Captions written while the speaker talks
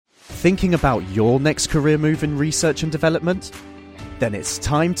thinking about your next career move in research and development? Then it's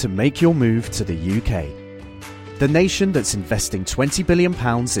time to make your move to the UK. The nation that's investing £20 billion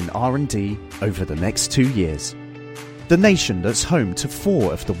in R&D over the next 2 years. The nation that's home to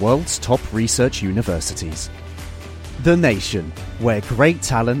 4 of the world's top research universities. The nation where great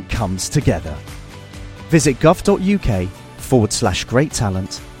talent comes together. Visit gov.uk/great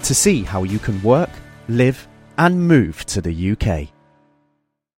talent to see how you can work, live and move to the UK.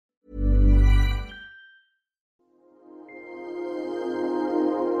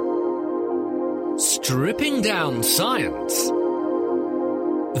 Stripping down science.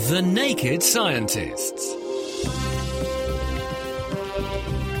 The Naked Scientists.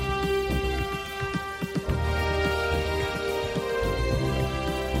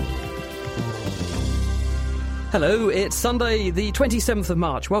 Hello, it's Sunday the 27th of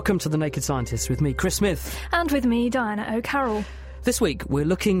March. Welcome to The Naked Scientists with me, Chris Smith. And with me, Diana O'Carroll. This week we're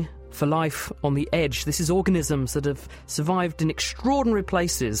looking for life on the edge. This is organisms that have survived in extraordinary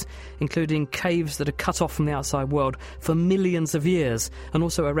places, including caves that are cut off from the outside world for millions of years, and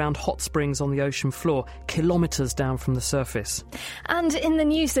also around hot springs on the ocean floor, kilometres down from the surface. And in the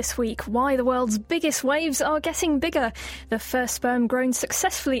news this week, why the world's biggest waves are getting bigger, the first sperm grown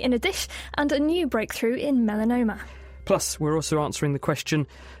successfully in a dish, and a new breakthrough in melanoma. Plus, we're also answering the question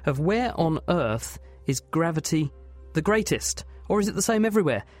of where on Earth is gravity the greatest? Or is it the same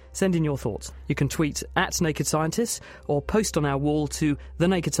everywhere? Send in your thoughts. You can tweet at Naked Scientists or post on our wall to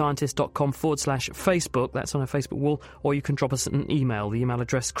thenakedscientist.com/Facebook. That's on our Facebook wall. Or you can drop us an email. The email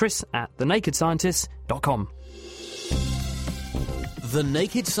address chris@thenakedscientist.com. The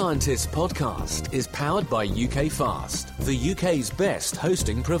Naked Scientists podcast is powered by UK Fast, the UK's best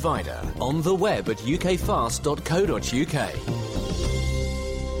hosting provider. On the web at ukfast.co.uk.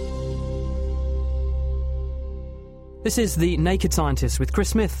 This is The Naked Scientists with Chris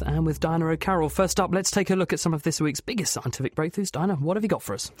Smith and with Diana O'Carroll. First up, let's take a look at some of this week's biggest scientific breakthroughs. Diana, what have you got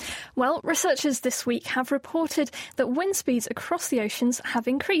for us? Well, researchers this week have reported that wind speeds across the oceans have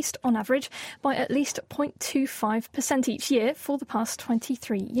increased, on average, by at least 0.25% each year for the past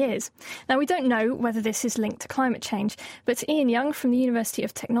 23 years. Now, we don't know whether this is linked to climate change, but Ian Young from the University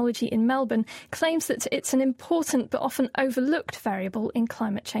of Technology in Melbourne claims that it's an important but often overlooked variable in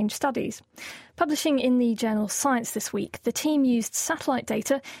climate change studies. Publishing in the journal Science this week, the team used satellite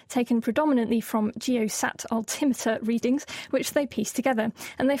data taken predominantly from GeoSat altimeter readings, which they pieced together,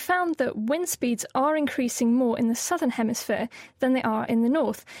 and they found that wind speeds are increasing more in the southern hemisphere than they are in the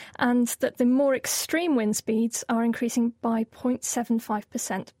north, and that the more extreme wind speeds are increasing by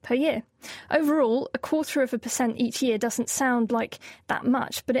 0.75% per year. Overall, 0.25% each year doesn't sound like that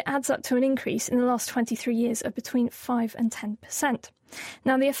much, but it adds up to an increase in the last 23 years of between 5 and 10%.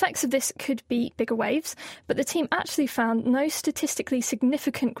 Now, the effects of this could be bigger waves, but the team actually found no statistically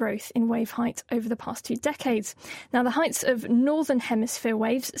significant growth in wave height over the past 2 decades. Now, the heights of northern hemisphere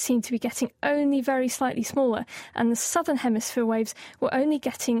waves seem to be getting only very slightly smaller, and the southern hemisphere waves were only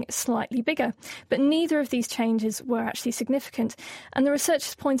getting slightly bigger. But neither of these changes were actually significant, and the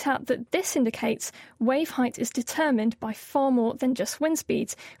researchers point out that this indicates wave height is determined by far more than just wind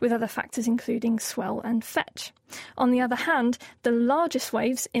speeds, with other factors including swell and fetch. On the other hand, the largest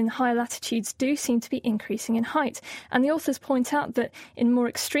waves in higher latitudes do seem to be increasing in height, and the authors point out that in more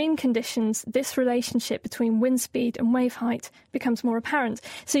extreme conditions, this relationship between wind speed and wave height becomes more apparent.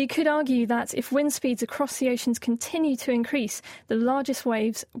 So you could argue that if wind speeds across the oceans continue to increase, the largest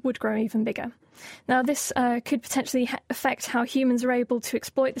waves would grow even bigger. Now, this could potentially affect how humans are able to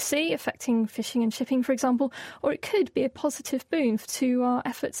exploit the sea, affecting fishing and shipping, for example, or it could be a positive boon to our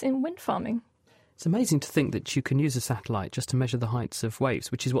efforts in wind farming. It's amazing to think that you can use a satellite just to measure the heights of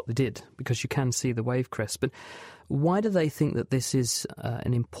waves, which is what they did, because you can see the wave crest. But why do they think that this is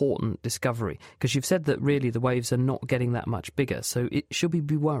an important discovery? Because you've said that really the waves are not getting that much bigger, so should we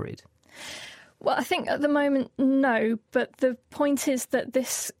be worried? Well, I think at the moment, no, but the point is that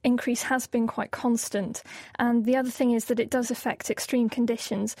this increase has been quite constant. And the other thing is that it does affect extreme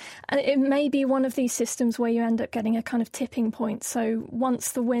conditions. And it may be one of these systems where you end up getting a kind of tipping point. So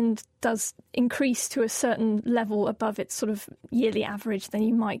once the wind does increase to a certain level above its sort of yearly average, then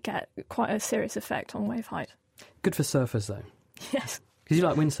you might get quite a serious effect on wave height. Good for surfers, though. Yes. Because you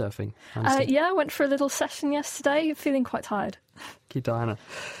like windsurfing. Yeah, I went for a little session yesterday, feeling quite tired. Thank you, Diana.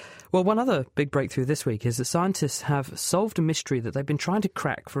 Well, one other big breakthrough this week is that scientists have solved a mystery that they've been trying to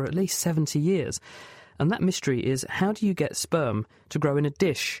crack for at least 70 years. And that mystery is, how do you get sperm to grow in a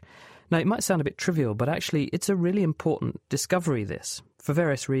dish? Now, it might sound a bit trivial, but actually it's a really important discovery, this, for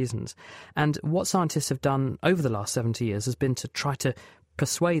various reasons. And what scientists have done over the last 70 years has been to try to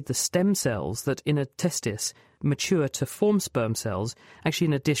persuade the stem cells that in a testis mature to form sperm cells, actually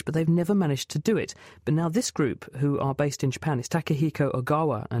in a dish, but they've never managed to do it. But now this group, who are based in Japan, it's Takehiko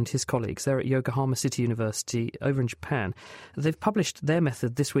Ogawa and his colleagues, they're at Yokohama City University over in Japan. They've published their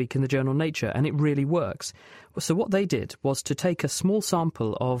method this week in the journal Nature, and it really works. So what they did was to take a small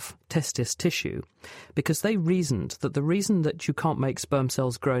sample of testis tissue, because they reasoned that the reason that you can't make sperm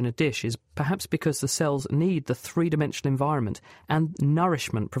cells grow in a dish is perhaps because the cells need the three-dimensional environment and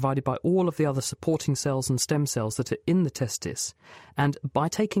nourishment provided by all of the other supporting cells and stem cells that are in the testis. And by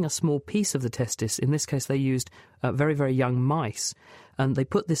taking a small piece of the testis, in this case they used very, very young mice, and they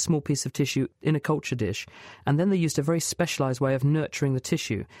put this small piece of tissue in a culture dish, and then they used a very specialised way of nurturing the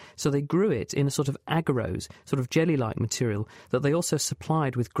tissue. So they grew it in a sort of agarose, sort of jelly-like material that they also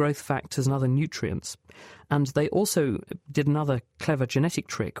supplied with growth factors and other nutrients. And they also did another clever genetic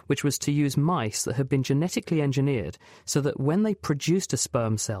trick, which was to use mice that had been genetically engineered so that when they produced a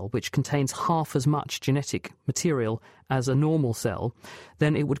sperm cell, which contains half as much genetic material as a normal cell,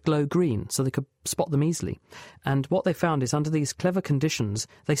 then it would glow green, so they could spot them easily. And what they found is under these clever conditions,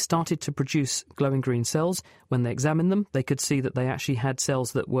 they started to produce glowing green cells. When they examined them, they could see that they actually had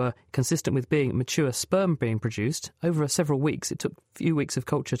cells that were consistent with being mature sperm being produced. Over several weeks, it took a few weeks of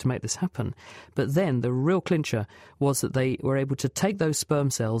culture to make this happen. But then the real clincher was that they were able to take those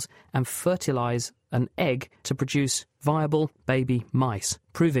sperm cells and fertilise an egg to produce viable baby mice,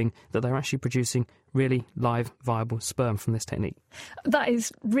 proving that they're actually producing really live, viable sperm from this technique. That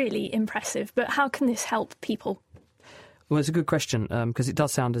is really impressive, but how can this help people? Well, it's a good question, because it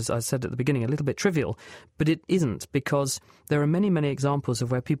does sound, as I said at the beginning, a little bit trivial, but it isn't, because there are many, many examples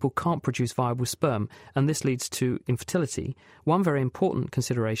of where people can't produce viable sperm, and this leads to infertility. One very important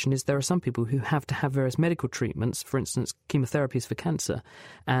consideration is there are some people who have to have various medical treatments, for instance, chemotherapies for cancer,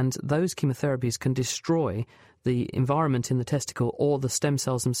 and those chemotherapies can destroy the environment in the testicle or the stem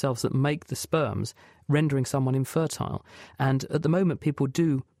cells themselves that make the sperms, rendering someone infertile. And at the moment, people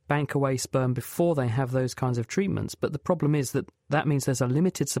do bank away sperm before they have those kinds of treatments, but the problem is that means there's a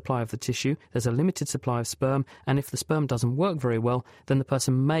limited supply of the tissue, there's a limited supply of sperm, and if the sperm doesn't work very well, then the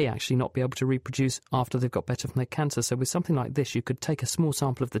person may actually not be able to reproduce after they've got better from their cancer. So with something like this, you could take a small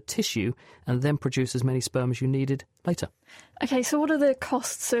sample of the tissue and then produce as many sperm as you needed later. OK, so what are the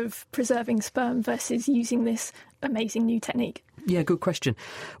costs of preserving sperm versus using this amazing new technique? Yeah, good question.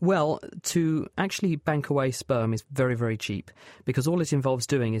 Well, to actually bank away sperm is very, very cheap, because all it involves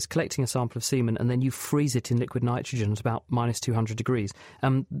doing is collecting a sample of semen and then you freeze it in liquid nitrogen at about minus 200 degrees.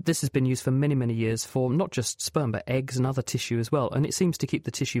 This has been used for many, many years for not just sperm, but eggs and other tissue as well. And it seems to keep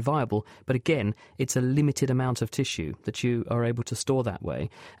the tissue viable. But again, it's a limited amount of tissue that you are able to store that way.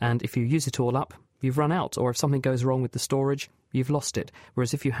 And if you use it all up, you've run out, or if something goes wrong with the storage, you've lost it.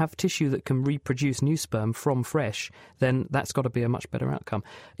 Whereas if you have tissue that can reproduce new sperm from fresh, then that's got to be a much better outcome.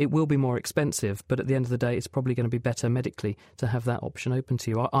 It will be more expensive, but at the end of the day, it's probably going to be better medically to have that option open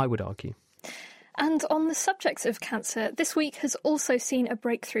to you, I would argue. And on the subject of cancer, this week has also seen a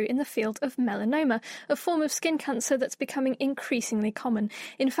breakthrough in the field of melanoma, a form of skin cancer that's becoming increasingly common.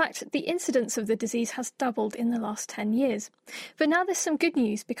 In fact, the incidence of the disease has doubled in the last 10 years. But now there's some good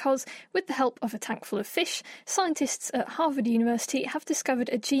news, because with the help of a tank full of fish, scientists at Harvard University have discovered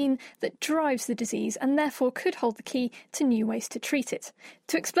a gene that drives the disease and therefore could hold the key to new ways to treat it.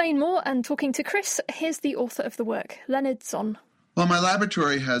 To explain more, and talking to Chris, here's the author of the work, Leonard Zon. Well, my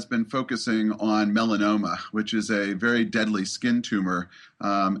laboratory has been focusing on melanoma, which is a very deadly skin tumor.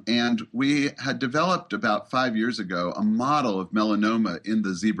 And we had developed about 5 years ago a model of melanoma in the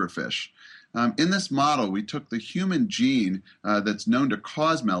zebrafish. In this model, we took the human gene that's known to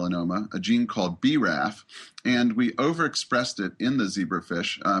cause melanoma, a gene called BRAF, and we overexpressed it in the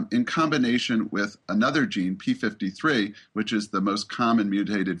zebrafish in combination with another gene, P53, which is the most common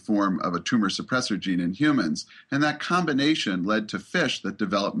mutated form of a tumor suppressor gene in humans. And that combination led to fish that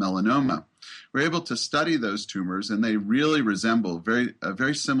developed melanoma. We're able to study those tumors, and they really resemble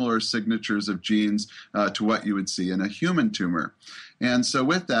very similar signatures of genes to what you would see in a human tumor. And so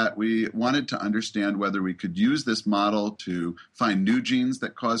with that, we wanted to understand whether we could use this model to find new genes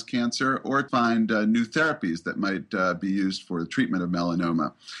that cause cancer or find new therapies that might be used for the treatment of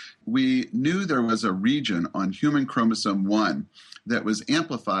melanoma. We knew there was a region on human chromosome 1 that was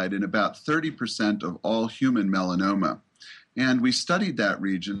amplified in about 30% of all human melanoma. And we studied that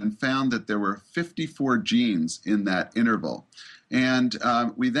region and found that there were 54 genes in that interval. And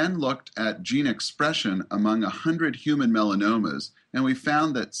we then looked at gene expression among 100 human melanomas, and we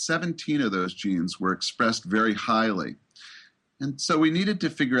found that 17 of those genes were expressed very highly. And so we needed to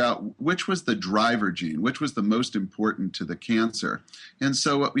figure out which was the driver gene, which was the most important to the cancer. And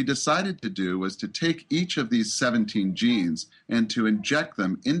so what we decided to do was to take each of these 17 genes and to inject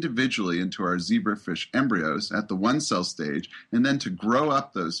them individually into our zebrafish embryos at the one-cell stage, and then to grow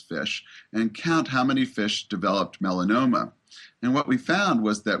up those fish and count how many fish developed melanoma. And what we found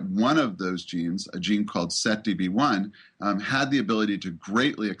was that one of those genes, a gene called SETDB1, had the ability to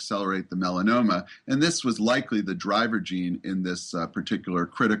greatly accelerate the melanoma, and this was likely the driver gene in this particular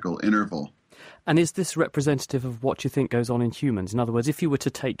critical interval. And is this representative of what you think goes on in humans? In other words, if you were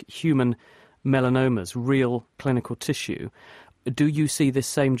to take human melanomas, real clinical tissue, do you see this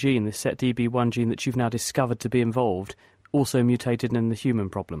same gene, this SETDB1 gene that you've now discovered to be involved, also mutated in the human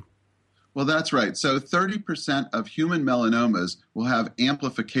problem? Well, that's right. So 30% of human melanomas will have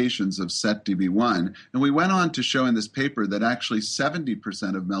amplifications of SETDB1. And we went on to show in this paper that actually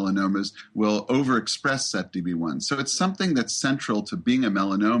 70% of melanomas will overexpress SETDB1. So it's something that's central to being a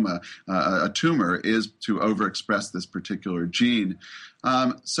melanoma, a tumor, is to overexpress this particular gene.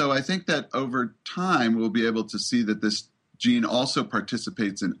 So I think that over time we'll be able to see that this gene also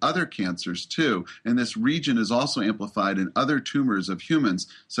participates in other cancers too, and this region is also amplified in other tumors of humans,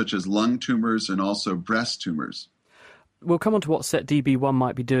 such as lung tumors and also breast tumors. We'll come on to what SETDB1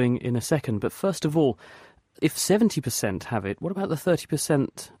 might be doing in a second, but first of all, if 70% have it, what about the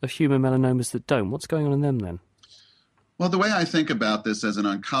 30% of human melanomas that don't? What's going on in them then? Well, the way I think about this as an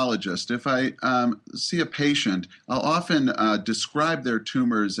oncologist, if I see a patient, I'll often describe their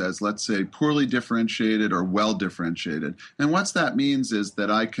tumors as, let's say, poorly differentiated or well differentiated. And what that means is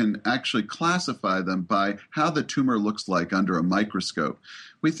that I can actually classify them by how the tumor looks like under a microscope.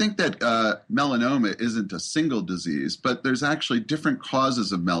 We think that melanoma isn't a single disease, but there's actually different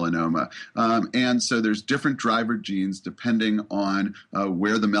causes of melanoma. And so there's different driver genes depending on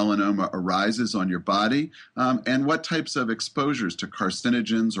where the melanoma arises on your body and what types of exposures to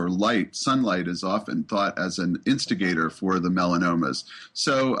carcinogens or light. Sunlight is often thought as an instigator for the melanomas.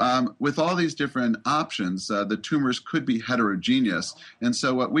 So with all these different options, the tumors could be heterogeneous. And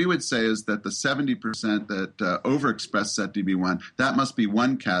so what we would say is that the 70% that overexpress SETDB1, that must be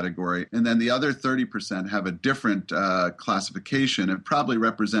one category, and then the other 30% have a different classification and probably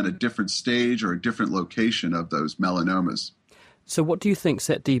represent a different stage or a different location of those melanomas. So what do you think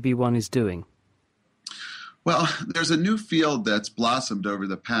SETDB1 is doing? Well, there's a new field that's blossomed over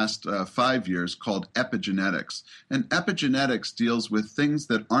the past 5 years called epigenetics. And epigenetics deals with things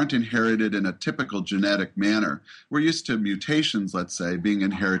that aren't inherited in a typical genetic manner. We're used to mutations, let's say, being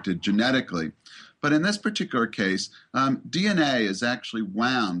inherited genetically. But in this particular case, DNA is actually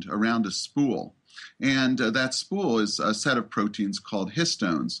wound around a spool. And that spool is a set of proteins called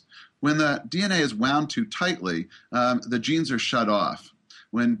histones. When the DNA is wound too tightly, the genes are shut off.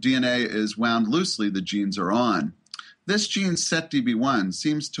 When DNA is wound loosely, the genes are on. This gene, SETDB1,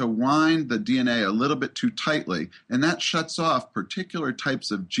 seems to wind the DNA a little bit too tightly, and that shuts off particular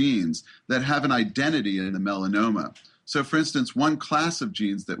types of genes that have an identity in the melanoma. So, for instance, one class of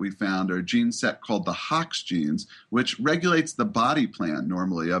genes that we found are a gene set called the Hox genes, which regulates the body plan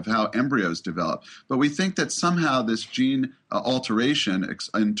normally of how embryos develop. But we think that somehow this gene alteration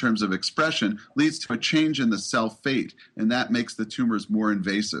in terms of expression leads to a change in the cell fate, and that makes the tumors more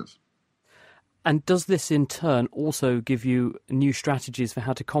invasive. And does this in turn also give you new strategies for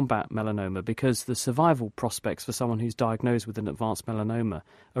how to combat melanoma? Because the survival prospects for someone who's diagnosed with an advanced melanoma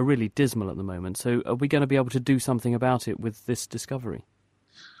are really dismal at the moment. So are we going to be able to do something about it with this discovery?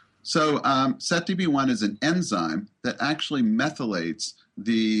 So SETDB1 is an enzyme that actually methylates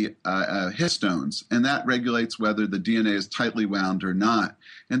the histones, and that regulates whether the DNA is tightly wound or not.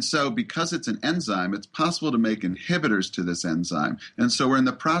 And so because it's an enzyme, it's possible to make inhibitors to this enzyme. And so we're in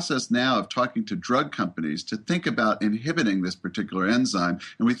the process now of talking to drug companies to think about inhibiting this particular enzyme.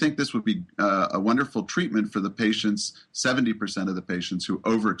 And we think this would be a wonderful treatment for the patients, 70% of the patients who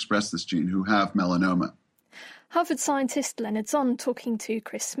overexpress this gene, who have melanoma. Harvard scientist Leonard Zon talking to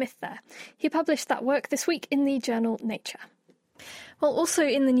Chris Smith there. He published that work this week in the journal Nature. Well, also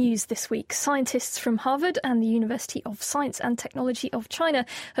in the news this week, scientists from Harvard and the University of Science and Technology of China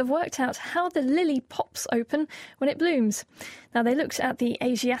have worked out how the lily pops open when it blooms. Now, they looked at the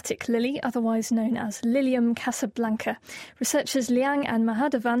Asiatic lily, otherwise known as Lilium casablanca. Researchers Liang and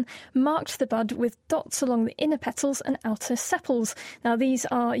Mahadevan marked the bud with dots along the inner petals and outer sepals. Now, these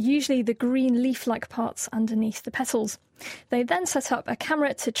are usually the green leaf-like parts underneath the petals. They then set up a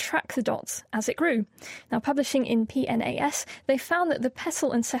camera to track the dots as it grew. Now, publishing in PNAS, they found that the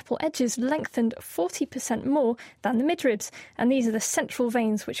petal and sepal edges lengthened 40% more than the midribs, and these are the central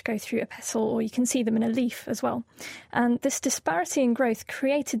veins which go through a petal, or you can see them in a leaf as well. And this disparity in growth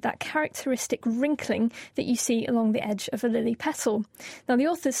created that characteristic wrinkling that you see along the edge of a lily petal. Now, the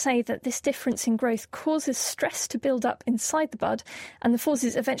authors say that this difference in growth causes stress to build up inside the bud, and the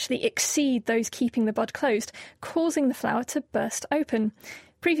forces eventually exceed those keeping the bud closed, causing the flower to burst open.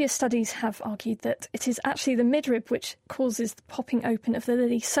 Previous studies have argued that it is actually the midrib which causes the popping open of the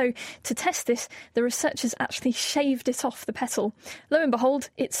lily. So, to test this, the researchers actually shaved it off the petal. Lo and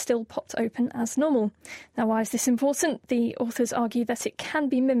behold, it still popped open as normal. Now, why is this important? The authors argue that it can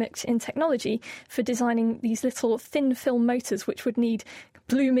be mimicked in technology for designing these little thin film motors which would need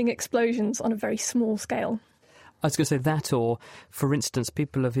blooming explosions on a very small scale. I was going to say that, or, for instance,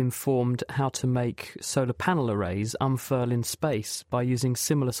 people have informed how to make solar panel arrays unfurl in space by using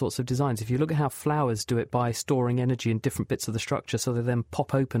similar sorts of designs. If you look at how flowers do it by storing energy in different bits of the structure so they then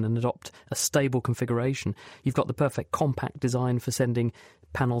pop open and adopt a stable configuration, you've got the perfect compact design for sending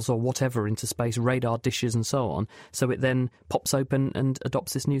panels or whatever into space, radar dishes and so on, so it then pops open and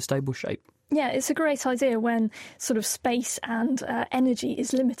adopts this new stable shape. Yeah, it's a great idea when sort of space and energy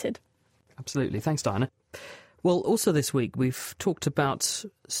is limited. Absolutely. Thanks, Diana. Well, also this week we've talked about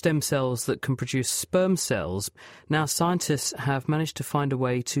stem cells that can produce sperm cells. Now, scientists have managed to find a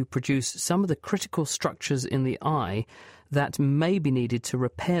way to produce some of the critical structures in the eye that may be needed to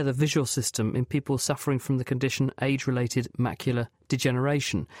repair the visual system in people suffering from the condition age-related macular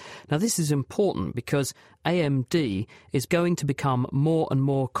degeneration. Now, this is important because AMD is going to become more and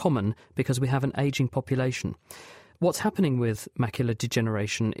more common because we have an ageing population. What's happening with macular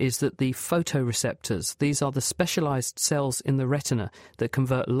degeneration is that the photoreceptors, these are the specialised cells in the retina that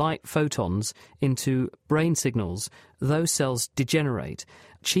convert light photons into brain signals. Those cells degenerate,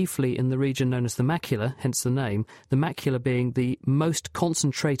 chiefly in the region known as the macula, hence the name, the macula being the most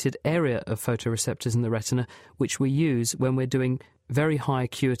concentrated area of photoreceptors in the retina, which we use when we're doing very high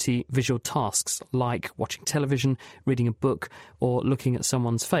acuity visual tasks like watching television, reading a book, or looking at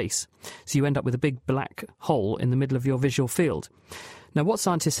someone's face. So you end up with a big black hole in the middle of your visual field. Now, what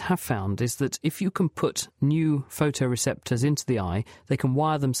scientists have found is that if you can put new photoreceptors into the eye, they can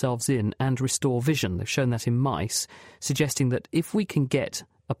wire themselves in and restore vision. They've shown that in mice, suggesting that if we can get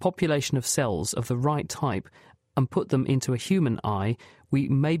a population of cells of the right type and put them into a human eye, we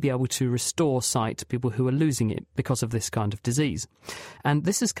may be able to restore sight to people who are losing it because of this kind of disease. And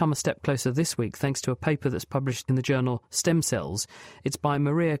this has come a step closer this week thanks to a paper that's published in the journal Stem Cells. It's by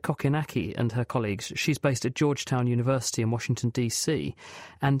Maria Kokenaki and her colleagues. She's based at Georgetown University in Washington, D.C.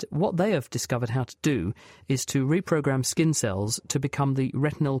 And what they have discovered how to do is to reprogram skin cells to become the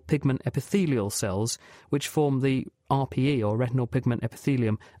retinal pigment epithelial cells, which form the RPE, or retinal pigment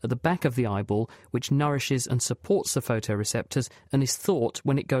epithelium, at the back of the eyeball, which nourishes and supports the photoreceptors and is thought,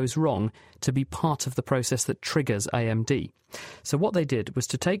 when it goes wrong, to be part of the process that triggers AMD. So what they did was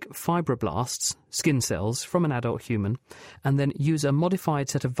to take fibroblasts, skin cells, from an adult human, and then use a modified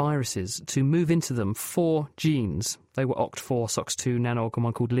set of viruses to move into them 4 genes. They were OCT4, SOX2, nanorg, and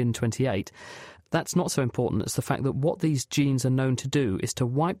one called LIN28. That's not so important as the fact that what these genes are known to do is to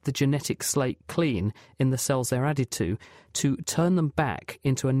wipe the genetic slate clean in the cells they're added to turn them back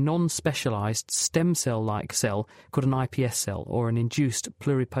into a non-specialised stem cell-like cell called an iPS cell, or an induced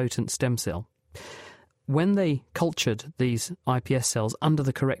pluripotent stem cell. When they cultured these iPS cells under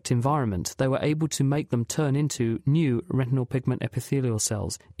the correct environment, they were able to make them turn into new retinal pigment epithelial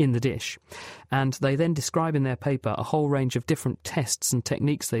cells in the dish. And they then describe in their paper a whole range of different tests and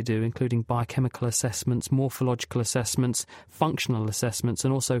techniques they do, including biochemical assessments, morphological assessments, functional assessments,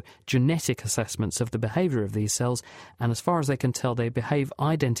 and also genetic assessments of the behaviour of these cells. And as far as they can tell, they behave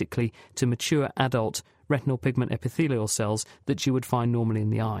identically to mature adult retinal pigment epithelial cells that you would find normally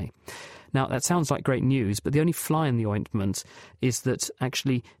in the eye. Now, that sounds like great news, but the only fly in the ointment is that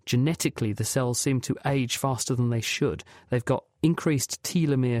actually genetically the cells seem to age faster than they should. They've got increased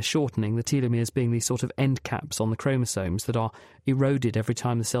telomere shortening, the telomeres being these sort of end caps on the chromosomes that are eroded every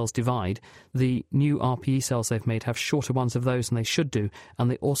time the cells divide. The new RPE cells they've made have shorter ones of those than they should do, and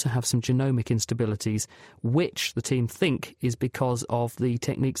they also have some genomic instabilities, which the team think is because of the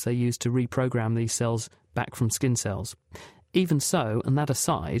techniques they use to reprogram these cells back from skin cells. Even so, and that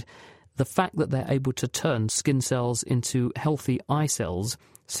aside, the fact that they're able to turn skin cells into healthy eye cells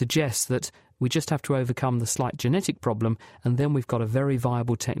suggests that we just have to overcome the slight genetic problem, and then we've got a very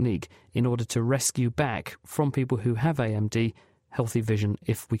viable technique in order to rescue back from people who have AMD healthy vision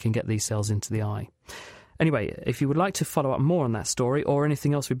if we can get these cells into the eye. Anyway, if you would like to follow up more on that story or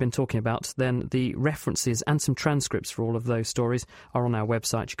anything else we've been talking about, then the references and some transcripts for all of those stories are on our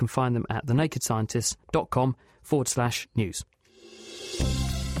website. You can find them at thenakedscientist.com/news.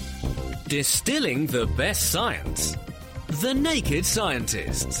 Distilling the best science. The Naked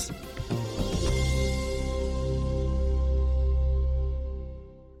Scientists.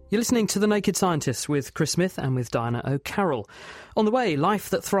 You're listening to The Naked Scientists with Chris Smith and with Diana O'Carroll. On the way, life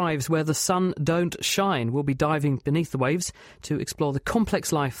that thrives where the sun don't shine. We'll be diving beneath the waves to explore the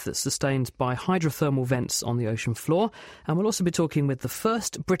complex life that's sustained by hydrothermal vents on the ocean floor. And we'll also be talking with the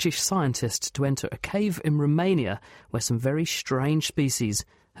first British scientist to enter a cave in Romania where some very strange species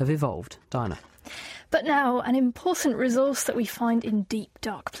have evolved. Diana. But now, an important resource that we find in deep,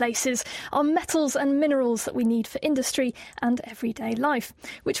 dark places are metals and minerals that we need for industry and everyday life,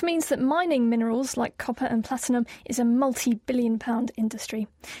 which means that mining minerals like copper and platinum is a multi-billion-pound industry.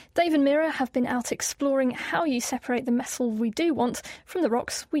 Dave and Mira have been out exploring how you separate the metal we do want from the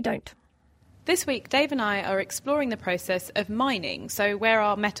rocks we don't. This week, Dave and I are exploring the process of mining, so where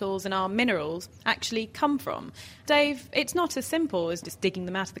our metals and our minerals actually come from. Dave, it's not as simple as just digging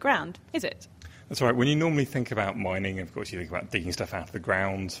them out of the ground, is it? That's right. When you normally think about mining, of course, you think about digging stuff out of the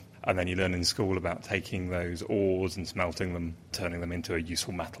ground, and then you learn in school about taking those ores and smelting them, turning them into a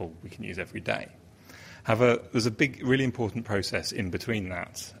useful metal we can use every day. However, there's a big, really important process in between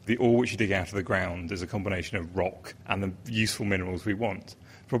that. The ore which you dig out of the ground is a combination of rock and the useful minerals we want.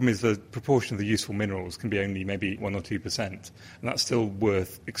 The problem is the proportion of the useful minerals can be only maybe 1 or 2%, and that's still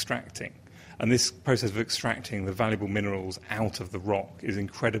worth extracting. And this process of extracting the valuable minerals out of the rock is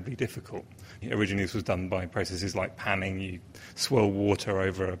incredibly difficult. Originally, this was done by processes like panning. You swirl water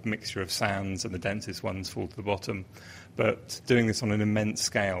over a mixture of sands, and the densest ones fall to the bottom. But doing this on an immense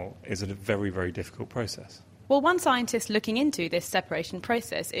scale is a very, very difficult process. Well, one scientist looking into this separation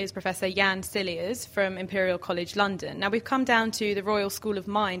process is Professor Jan Cilliers from Imperial College London. Now, we've come down to the Royal School of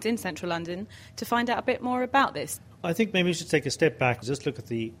Mines in central London to find out a bit more about this. I think maybe we should take a step back and just look at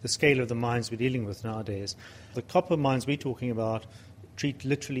the scale of the mines we're dealing with nowadays. The copper mines we're talking about treat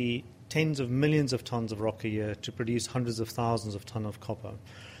literally tens of millions of tons of rock a year to produce hundreds of thousands of tons of copper.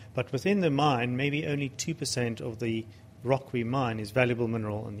 But within the mine, maybe only 2% of the rock we mine is valuable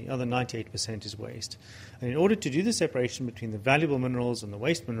mineral and the other 98% is waste. And in order to do the separation between the valuable minerals and the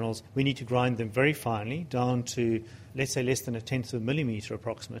waste minerals, we need to grind them very finely down to, let's say, less than 1/10 of a millimetre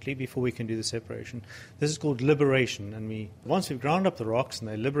approximately before we can do the separation. This is called liberation, and once we've ground up the rocks and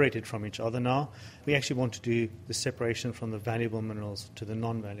they're liberated from each other now, we actually want to do the separation from the valuable minerals to the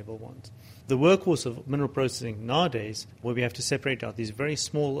non-valuable ones. The workhorse of mineral processing nowadays, where we have to separate out these very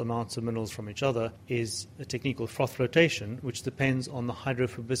small amounts of minerals from each other, is a technique called froth flotation, which depends on the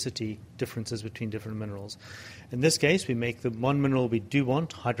hydrophobicity differences between different minerals. In this case, we make the one mineral we do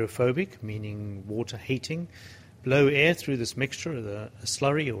want hydrophobic, meaning water-hating, blow air through this mixture, a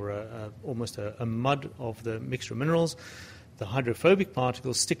slurry or almost a mud of the mixture of minerals. The hydrophobic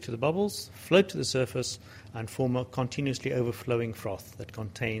particles stick to the bubbles, float to the surface, and form a continuously overflowing froth that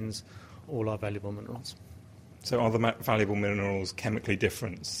contains all our valuable minerals. So are the valuable minerals chemically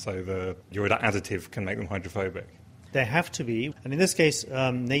different, so your additive can make them hydrophobic? They have to be. And in this case,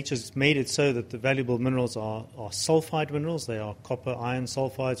 nature's made it so that the valuable minerals are sulfide minerals. They are copper iron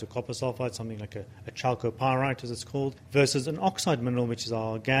sulfides or copper sulfides, something like a chalcopyrite as it's called, versus an oxide mineral, which is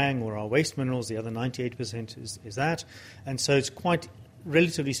our gangue or our waste minerals. The other 98% is that. And so it's quite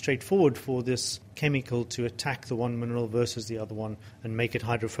relatively straightforward for this chemical to attack the one mineral versus the other one and make it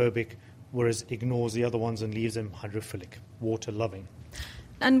hydrophobic, whereas it ignores the other ones and leaves them hydrophilic, water-loving.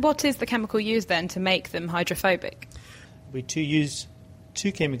 And what is the chemical used then to make them hydrophobic? We use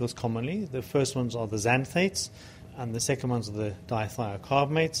two chemicals commonly. The first ones are the xanthates, and the second ones are the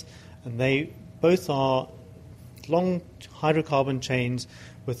dithiocarbamates. And they both are long hydrocarbon chains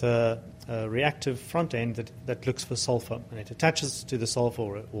with a reactive front end that looks for sulfur. And it attaches to the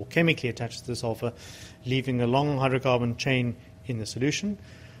sulfur or chemically attaches to the sulfur, leaving a long hydrocarbon chain in the solution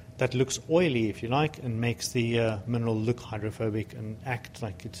that looks oily, if you like, and makes the mineral look hydrophobic and act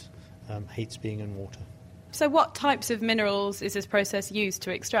like it hates being in water. So what types of minerals is this process used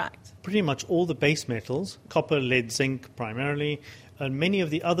to extract? Pretty much all the base metals, copper, lead, zinc primarily, and many of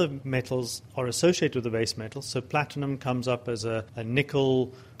the other metals are associated with the base metals. So platinum comes up as a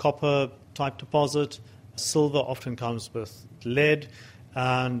nickel, copper type deposit. Silver often comes with lead.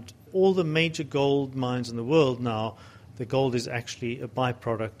 And all the major gold mines in the world now, the gold is actually a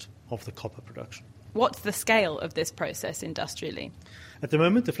byproduct of the copper production. What's the scale of this process industrially? At the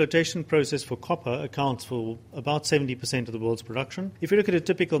moment, the flotation process for copper accounts for about 70% of the world's production. If you look at a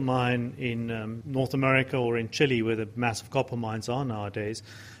typical mine in North America or in Chile, where the massive copper mines are nowadays,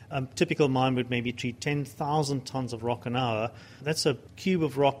 a typical mine would maybe treat 10,000 tons of rock an hour. That's a cube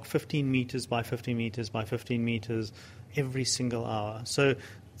of rock 15 meters by 15 meters by 15 meters every single hour. So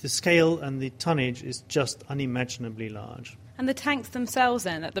the scale and the tonnage is just unimaginably large. And the tanks themselves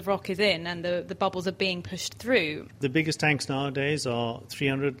then that the rock is in and the bubbles are being pushed through? The biggest tanks nowadays are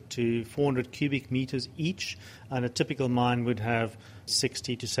 300 to 400 cubic meters each, and a typical mine would have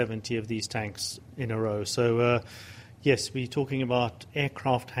 60 to 70 of these tanks in a row. So, yes, we're talking about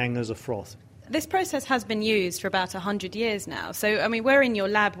aircraft hangars of froth. This process has been used for about 100 years now. So, I mean, we're in your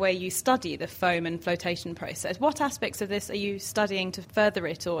lab where you study the foam and flotation process. What aspects of this are you studying to further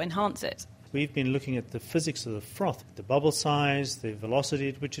it or enhance it? We've been looking at the physics of the froth, the bubble size, the velocity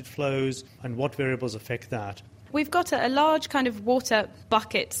at which it flows, and what variables affect that. We've got a large kind of water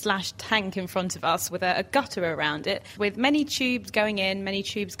bucket/tank in front of us with a gutter around it, with many tubes going in, many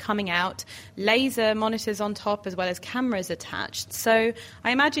tubes coming out, laser monitors on top as well as cameras attached. So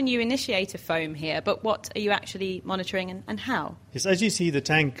I imagine you initiate a foam here, but what are you actually monitoring and how? Yes, as you see, the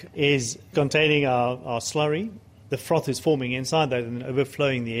tank is containing our slurry. The froth is forming inside that and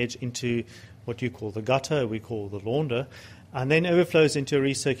overflowing the edge into what you call the gutter, we call the launder, and then overflows into a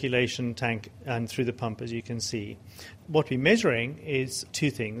recirculation tank and through the pump, as you can see. What we're measuring is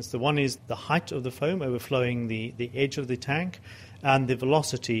two things. The one is the height of the foam overflowing the edge of the tank, and the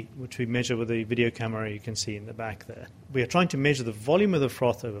velocity, which we measure with a video camera you can see in the back there. We are trying to measure the volume of the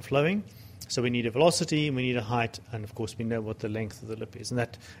froth overflowing. So we need a velocity, we need a height, and of course we know what the length of the lip is. And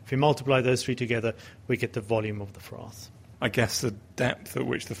that, if we multiply those three together, we get the volume of the froth. I guess the depth at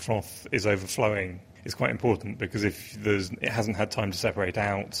which the froth is overflowing is quite important, because if it hasn't had time to separate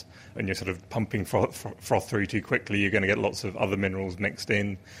out and you're sort of pumping froth through too quickly, you're going to get lots of other minerals mixed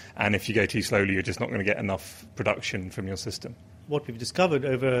in. And if you go too slowly, you're just not going to get enough production from your system. What we've discovered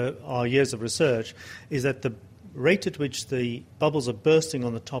over our years of research is that the rate at which the bubbles are bursting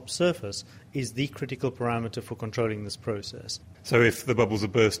on the top surface is the critical parameter for controlling this process. So if the bubbles are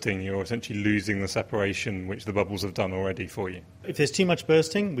bursting, you're essentially losing the separation which the bubbles have done already for you. If there's too much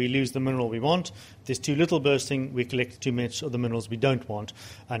bursting, we lose the mineral we want. If there's too little bursting, we collect too much of the minerals we don't want.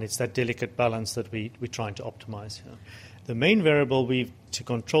 And it's that delicate balance that we're trying to optimize here. The main variable to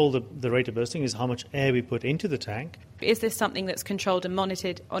control the rate of bursting is how much air we put into the tank. Is this something that's controlled and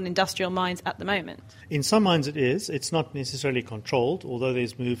monitored on industrial mines at the moment? In some mines it is. It's not necessarily controlled, although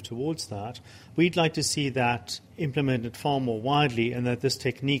there's move towards that. We'd like to see that implemented far more widely, and that this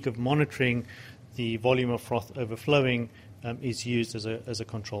technique of monitoring the volume of froth overflowing is used as a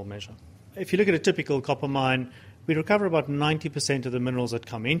control measure. If you look at a typical copper mine, we recover about 90% of the minerals that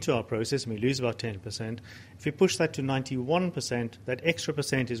come into our process, and we lose about 10%. If we push that to 91%, that extra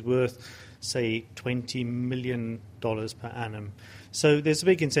percent is worth, say, $20 million per annum. So there's a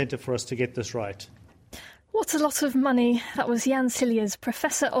big incentive for us to get this right. What a lot of money. That was Jan Cilliers,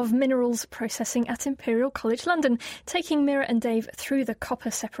 Professor of Minerals Processing at Imperial College London, taking Mira and Dave through the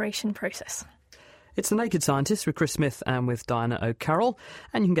copper separation process. It's The Naked Scientist with Chris Smith and with Diana O'Carroll.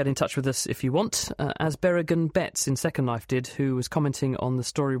 And you can get in touch with us if you want, as Berrigan Betts in Second Life did, who was commenting on the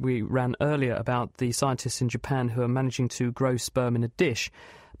story we ran earlier about the scientists in Japan who are managing to grow sperm in a dish.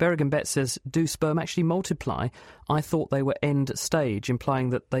 Berrigan Betts says, do sperm actually multiply? I thought they were end stage,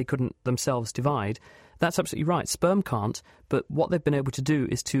 implying that they couldn't themselves divide. That's absolutely right. Sperm can't, but what they've been able to do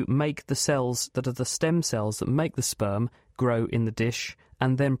is to make the cells that are the stem cells that make the sperm grow in the dish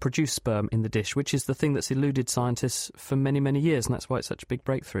and then produce sperm in the dish, which is the thing that's eluded scientists for many, many years, and that's why it's such a big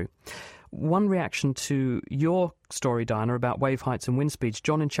breakthrough. One reaction to your story, Diana, about wave heights and wind speeds,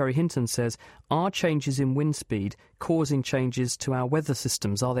 John in Cherry Hinton says, are changes in wind speed causing changes to our weather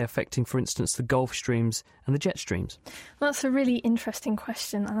systems? Are they affecting, for instance, the Gulf streams and the jet streams? Well, that's a really interesting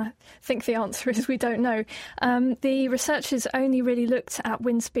question, and I think the answer is we don't know. The researchers only really looked at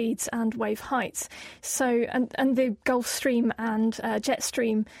wind speeds and wave heights. So, and the Gulf Stream and jet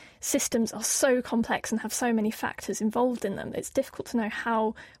stream systems are so complex and have so many factors involved in them, it's difficult to know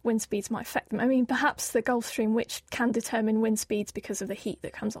how wind speeds might affect them. I mean, perhaps the Gulf Stream, which can determine wind speeds because of the heat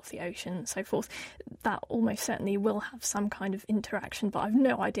that comes off the ocean and so forth, that almost certainly will have some kind of interaction, but I've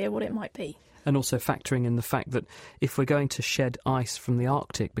no idea what it might be. And also factoring in the fact that if we're going to shed ice from the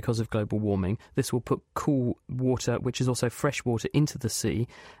Arctic because of global warming, this will put cool water, which is also fresh water, into the sea,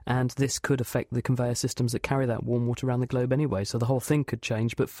 and this could affect the conveyor systems that carry that warm water around the globe anyway. So the whole thing could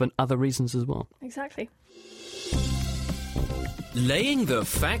change, but for other reasons as well. Exactly. Laying the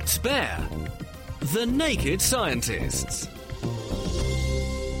facts bare. The Naked Scientists.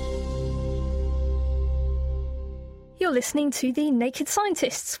 You're listening to The Naked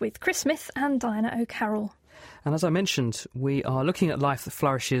Scientists with Chris Smith and Diana O'Carroll. And as I mentioned, we are looking at life that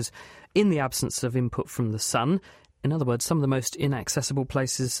flourishes in the absence of input from the sun. In other words, some of the most inaccessible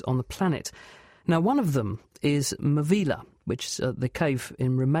places on the planet. Now, one of them is Măvila, which is the cave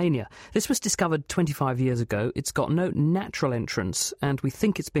in Romania. This was discovered 25 years ago. It's got no natural entrance, and we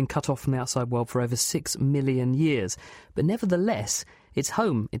think it's been cut off from the outside world for over 6 million years. But nevertheless, it's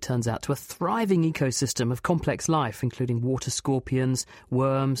home, it turns out, to a thriving ecosystem of complex life, including water scorpions,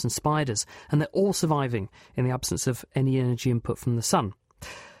 worms and spiders, and they're all surviving in the absence of any energy input from the sun.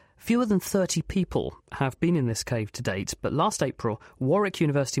 Fewer than 30 people have been in this cave to date, but last April, Warwick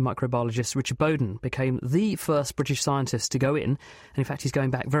University microbiologist Richard Bowden became the first British scientist to go in, and in fact he's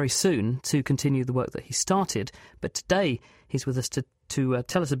going back very soon to continue the work that he started. But today he's with us to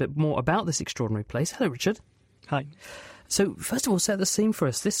tell us a bit more about this extraordinary place. Hello, Richard. Hi. So, first of all, set the scene for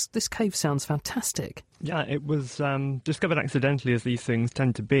us. This cave sounds fantastic. Yeah, it was discovered accidentally, as these things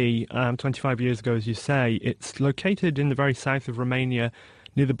tend to be, 25 years ago, as you say. It's located in the very south of Romania,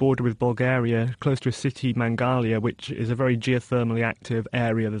 near the border with Bulgaria, close to a city, Mangalia, which is a very geothermally active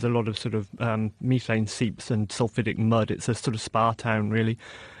area. There's a lot of sort of methane seeps and sulphidic mud. It's a sort of spa town, really.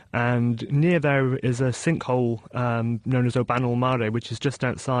 And near there is a sinkhole known as Obanul Mare, which is just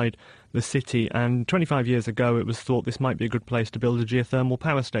outside the city. And 25 years ago, it was thought this might be a good place to build a geothermal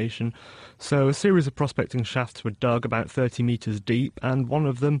power station. So a series of prospecting shafts were dug about 30 metres deep, and one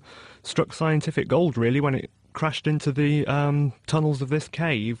of them struck scientific gold, really, when it crashed into the tunnels of this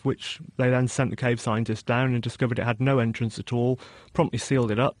cave, which they then sent the cave scientists down and discovered it had no entrance at all, promptly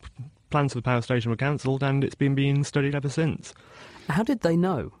sealed it up. Plans for the power station were cancelled, and it's been being studied ever since. How did they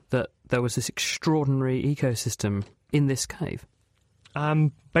know that there was this extraordinary ecosystem in this cave?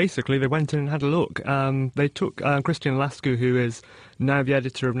 Basically, they went in and had a look. They took Cristian Lascu, who is now the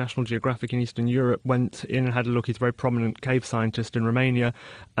editor of National Geographic in Eastern Europe, went in and had a look. He's a very prominent cave scientist in Romania,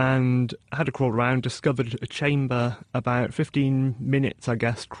 and had a crawl around, discovered a chamber about 15 minutes, I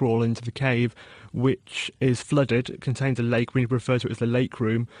guess, crawl into the cave, which is flooded. It contains a lake. We refer to it as the lake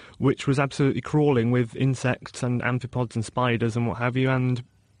room, which was absolutely crawling with insects and amphipods and spiders and what have you, and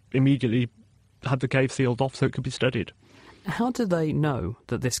immediately had the cave sealed off so it could be studied. How do they know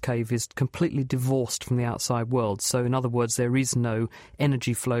that this cave is completely divorced from the outside world? So, in other words, there is no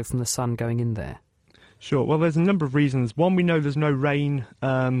energy flow from the sun going in there. Sure. Well, there's a number of reasons. One, we know there's no rain,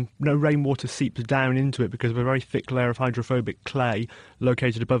 no rainwater seeps down into it because of a very thick layer of hydrophobic clay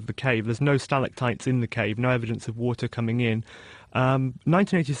located above the cave. There's no stalactites in the cave, no evidence of water coming in.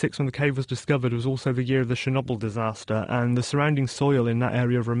 1986, when the cave was discovered, was also the year of the Chernobyl disaster, and the surrounding soil in that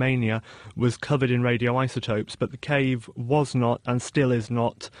area of Romania was covered in radioisotopes, but the cave was not, and still is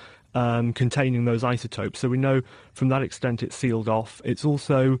not, containing those isotopes. So we know from that extent it's sealed off. It's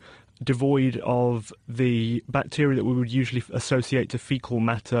also devoid of the bacteria that we would usually associate to fecal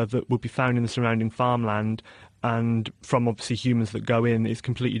matter that would be found in the surrounding farmland, and from obviously humans that go in, it's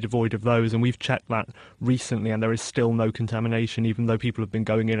completely devoid of those. And we've checked that recently, and there is still no contamination, even though people have been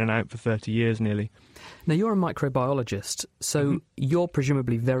going in and out for 30 years nearly. Now, you're a microbiologist, so you're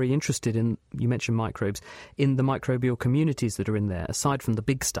presumably very interested in, you mentioned microbes, in the microbial communities that are in there, aside from the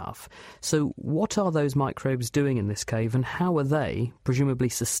big stuff. So what are those microbes doing in this cave, and how are they presumably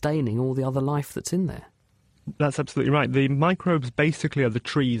sustaining all the other life that's in there? That's absolutely right. The microbes basically are the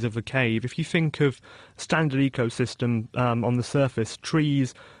trees of the cave. If you think of standard ecosystem on the surface,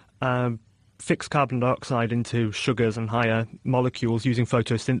 trees fix carbon dioxide into sugars and higher molecules using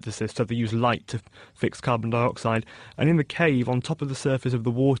photosynthesis, so they use light to fix carbon dioxide. And in the cave, on top of the surface of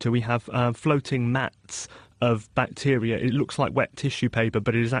the water, we have floating mats of bacteria. It looks like wet tissue paper,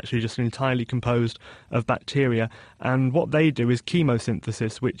 but it is actually just entirely composed of bacteria. And what they do is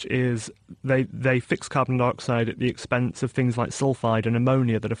chemosynthesis, which is they fix carbon dioxide at the expense of things like sulfide and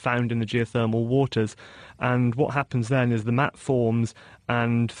ammonia that are found in the geothermal waters. And what happens then is the mat forms,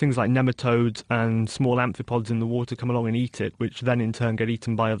 and things like nematodes and small amphipods in the water come along and eat it, which then in turn get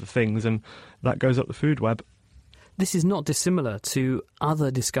eaten by other things, and that goes up the food web. This is not dissimilar to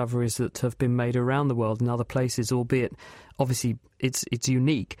other discoveries that have been made around the world in other places, albeit obviously it's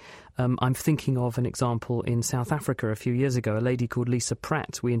unique. I'm thinking of an example in South Africa a few years ago, a lady called Lisa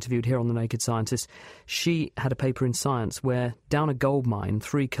Pratt we interviewed here on The Naked Scientist. She had a paper in Science where down a gold mine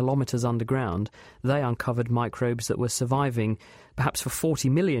 3 kilometres underground, they uncovered microbes that were surviving perhaps for 40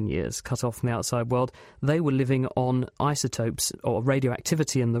 million years, cut off from the outside world. They were living on isotopes or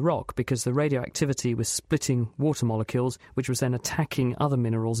radioactivity in the rock because the radioactivity was splitting water molecules, which was then attacking other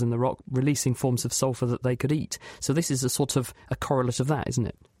minerals in the rock, releasing forms of sulphur that they could eat. So this is a sort of a correlate of that, isn't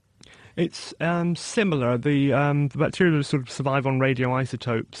it? It's similar. The bacteria that sort of survive on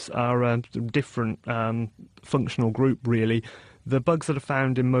radioisotopes are a different functional group, really. The bugs that are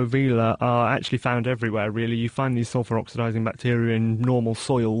found in Movila are actually found everywhere, really. You find these sulfur-oxidizing bacteria in normal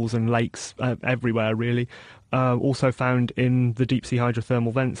soils and lakes everywhere, really. Also found in the deep-sea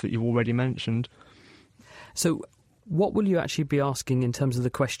hydrothermal vents that you've already mentioned. So what will you actually be asking in terms of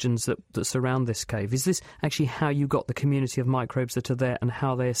the questions that surround this cave? Is this actually how you got the community of microbes that are there and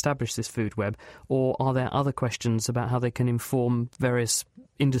how they establish this food web? Or are there other questions about how they can inform various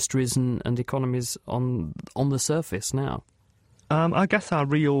industries and economies on the surface now? I guess our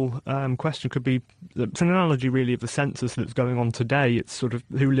real question could be, it's an analogy really of the census that's going on today. It's sort of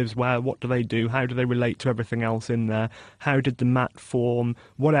who lives where, what do they do, how do they relate to everything else in there, how did the mat form,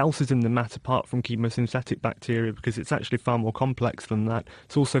 what else is in the mat apart from chemosynthetic bacteria, because it's actually far more complex than that.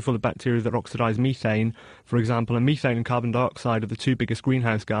 It's also full of bacteria that oxidise methane, for example, and methane and carbon dioxide are the two biggest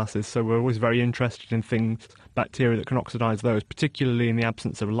greenhouse gases, so we're always very interested in things, bacteria that can oxidise those, particularly in the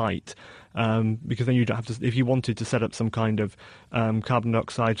absence of light. Because then you don't have to, if you wanted to set up some kind of carbon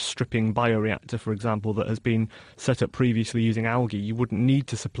dioxide stripping bioreactor, for example, that has been set up previously using algae, you wouldn't need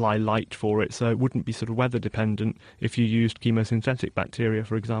to supply light for it, so it wouldn't be sort of weather dependent if you used chemosynthetic bacteria,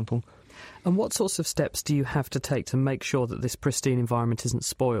 for example. And what sorts of steps do you have to take to make sure that this pristine environment isn't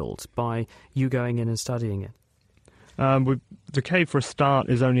spoiled by you going in and studying it? The cave, for a start,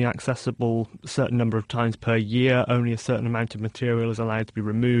 is only accessible a certain number of times per year. Only a certain amount of material is allowed to be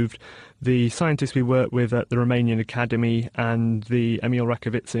removed. The scientists we work with at the Romanian Academy and the Emil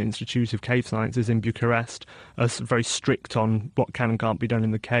Rakovița Institute of Cave Sciences in Bucharest are very strict on what can and can't be done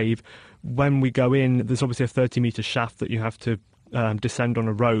in the cave. When we go in, there's obviously a 30-metre shaft that you have to descend on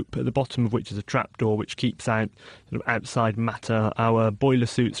a rope, at the bottom of which is a trapdoor which keeps out sort of outside matter. Our boiler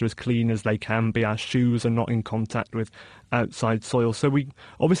suits are as clean as they can be. Our shoes are not in contact with outside soil. So we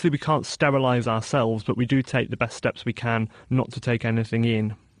can't sterilise ourselves, but we do take the best steps we can not to take anything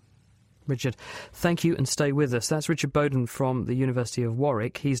in. Richard, thank you and stay with us. That's Richard Bowden from the University of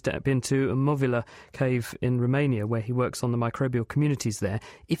Warwick. He's been to Movila Cave in Romania, where he works on the microbial communities there.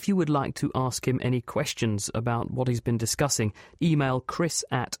 If you would like to ask him any questions about what he's been discussing, email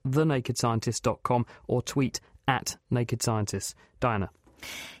chris@thenakedscientist.com or tweet @nakedscientist. Diana.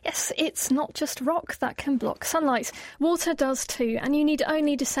 Yes, it's not just rock that can block sunlight. Water does too, and you need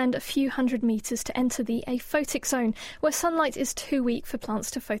only descend a few hundred metres to enter the aphotic zone, where sunlight is too weak for plants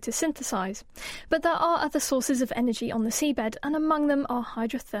to photosynthesise. But there are other sources of energy on the seabed, and among them are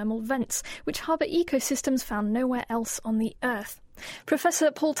hydrothermal vents, which harbour ecosystems found nowhere else on the Earth. Professor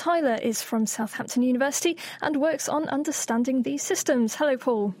Paul Tyler is from Southampton University and works on understanding these systems. Hello,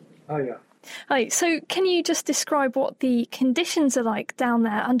 Paul. Hiya. Hi, so can you just describe what the conditions are like down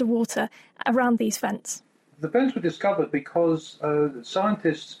there underwater around these vents? The vents were discovered because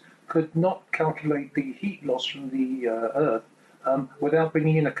scientists could not calculate the heat loss from the Earth without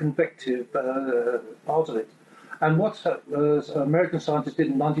bringing in a convective part of it. And what American scientists did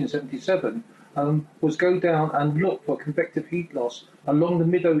in 1977 was go down and look for convective heat loss along the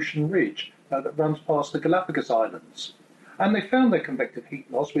mid-ocean ridge that runs past the Galapagos Islands. And they found their convective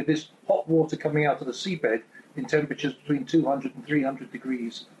heat loss with this hot water coming out of the seabed in temperatures between 200 and 300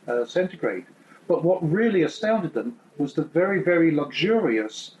 degrees centigrade. But what really astounded them was the very, very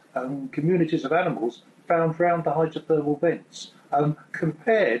luxurious communities of animals found around the hydrothermal vents,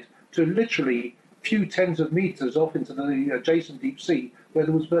 compared to literally a few tens of metres off into the adjacent deep sea, where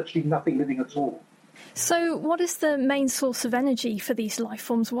there was virtually nothing living at all. So what is the main source of energy for these life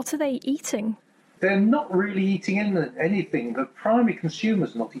forms? What are they eating? They're not really eating anything. The primary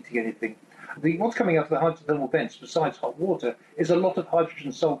consumer's not eating anything. What's coming out of the hydrothermal vents, besides hot water, is a lot of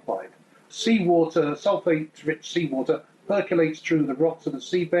hydrogen sulfide. Seawater, sulfate-rich seawater, percolates through the rocks of the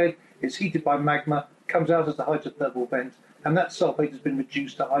seabed, is heated by magma, comes out as the hydrothermal vent, and that sulfate has been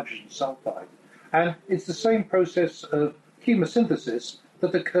reduced to hydrogen sulfide. And it's the same process of chemosynthesis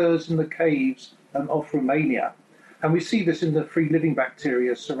that occurs in the caves of Romania. And we see this in the free-living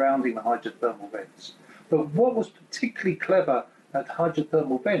bacteria surrounding the hydrothermal vents. But what was particularly clever at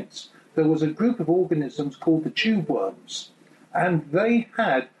hydrothermal vents, there was a group of organisms called the tube worms. And they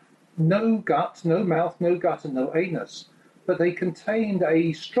had no gut, no mouth, no gut, and no anus. But they contained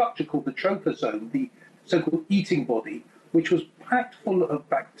a structure called the trophosome, the so-called eating body, which was packed full of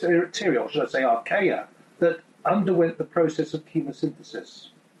bacteria, or should I say archaea, that underwent the process of chemosynthesis.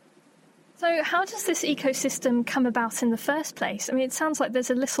 So how does this ecosystem come about in the first place? I mean, it sounds like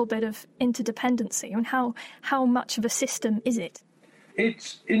there's a little bit of interdependency. I mean, how much of a system is it?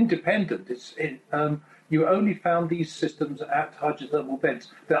 It's independent. You only found these systems at hydrothermal vents.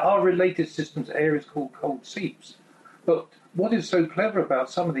 There are related systems at areas called cold seeps. But what is so clever about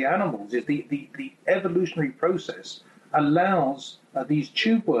some of the animals is the evolutionary process allows these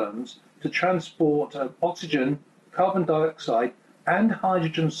tube worms to transport oxygen, carbon dioxide, and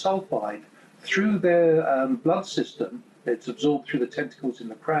hydrogen sulfide through their blood system. It's absorbed through the tentacles in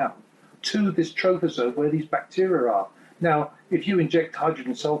the crown to this trophosome where these bacteria are. Now, if you inject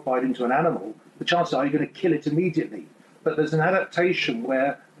hydrogen sulfide into an animal, the chances are you're going to kill it immediately. But there's an adaptation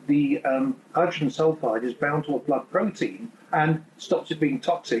where the hydrogen sulfide is bound to a blood protein and stops it being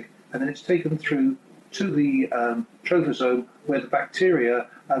toxic, and then it's taken through to the trophosome where the bacteria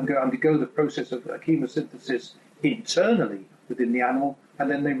undergo the process of chemosynthesis internally within the animal, and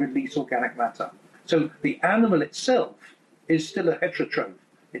then they release organic matter. So the animal itself is still a heterotroph.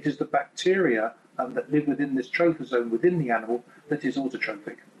 It is the bacteria that live within this trophosome within the animal that is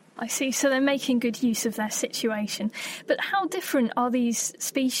autotrophic. I see. So they're making good use of their situation. But how different are these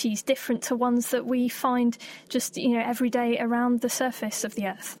species different to ones that we find just, every day around the surface of the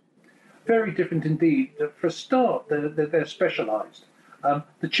Earth? Very different indeed. For a start, they're specialised.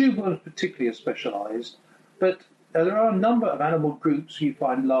 The tube worms particularly are specialised, but there are a number of animal groups you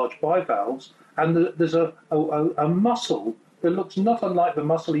find large bivalves, and there's a mussel that looks not unlike the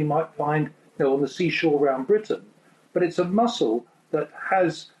mussel you might find on the seashore around Britain, but it's a mussel that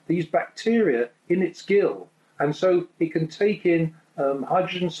has these bacteria in its gill, and so it can take in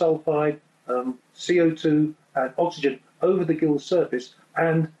hydrogen sulfide, CO2, and oxygen over the gill surface,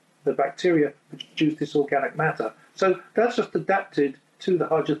 and the bacteria produce this organic matter. So that's just adapted to the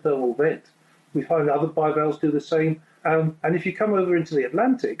hydrothermal vent. We find other bivalves do the same, and if you come over into the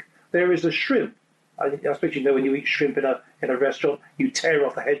Atlantic, there is a shrimp. I suppose when you eat shrimp in a restaurant, you tear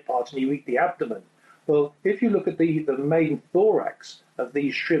off the head part and you eat the abdomen. Well, if you look at the main thorax of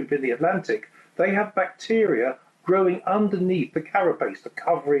these shrimp in the Atlantic, they have bacteria growing underneath the carapace, the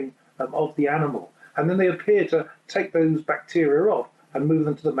covering of the animal. And then they appear to take those bacteria off and move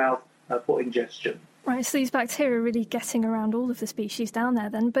them to the mouth for ingestion. Right, so these bacteria are really getting around all of the species down there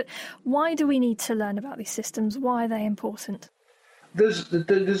then. But why do we need to learn about these systems? Why are they important? There's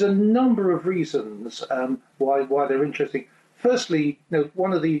a number of reasons why they're interesting. Firstly,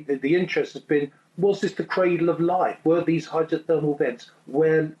 one of the interests has been, was this the cradle of life? Were these hydrothermal vents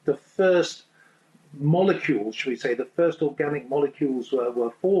where the first molecules, should we say, the first organic molecules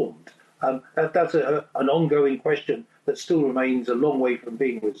were formed? That's an ongoing question that still remains a long way from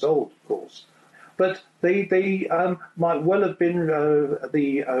being resolved, of course. But they might well have been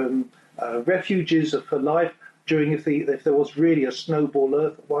the refuges for life during if there was really a snowball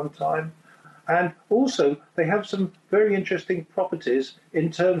Earth at one time. And also, they have some very interesting properties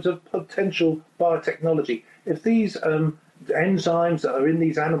in terms of potential biotechnology. If these enzymes that are in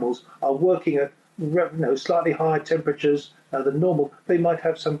these animals are working at slightly higher temperatures than normal, they might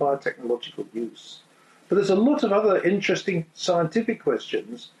have some biotechnological use. But there's a lot of other interesting scientific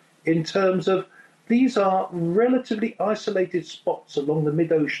questions in terms of these are relatively isolated spots along the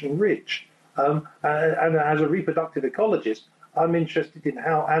mid-ocean ridge. And as a reproductive ecologist, I'm interested in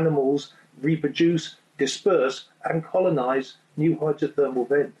how animals reproduce, disperse, and colonize new hydrothermal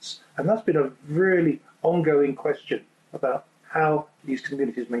vents. And that's been a really ongoing question about how these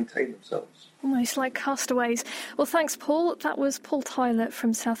communities maintain themselves. Almost like castaways. Well, thanks, Paul. That was Paul Tyler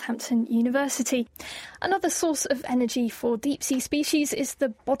from Southampton University. Another source of energy for deep-sea species is the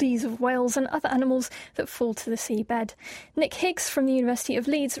bodies of whales and other animals that fall to the seabed. Nick Higgs from the University of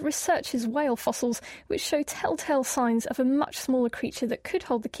Leeds researches whale fossils, which show telltale signs of a much smaller creature that could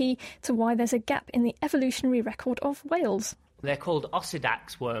hold the key to why there's a gap in the evolutionary record of whales. They're called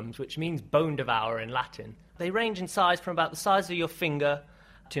ossidax worms, which means bone devourer in Latin. They range in size from about the size of your finger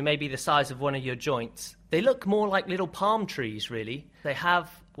to maybe the size of one of your joints. They look more like little palm trees, really. They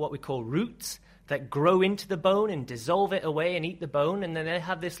have what we call roots that grow into the bone and dissolve it away and eat the bone, and then they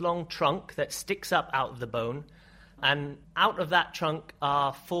have this long trunk that sticks up out of the bone. And out of that trunk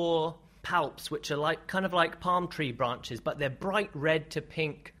are 4 palps, which are kind of like palm tree branches, but they're bright red to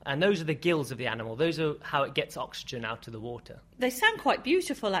pink, and those are the gills of the animal. Those are how it gets oxygen out of the water. They sound quite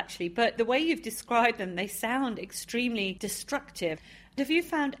beautiful, actually, but the way you've described them, they sound extremely destructive. Have you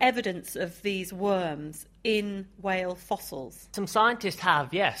found evidence of these worms in whale fossils? Some scientists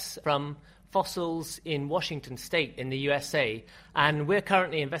have, yes, from fossils in Washington State in the USA, and we're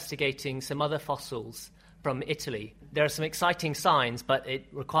currently investigating some other fossils from Italy. There are some exciting signs, but it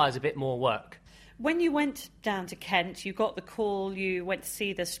requires a bit more work. When you went down to Kent, you got the call, you went to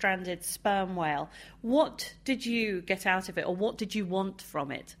see the stranded sperm whale. What did you get out of it, or what did you want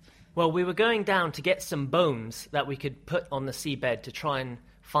from it? Well, we were going down to get some bones that we could put on the seabed to try and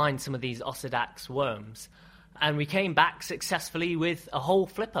find some of these ossidax worms. And we came back successfully with a whole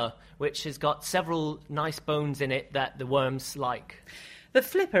flipper, which has got several nice bones in it that the worms like. The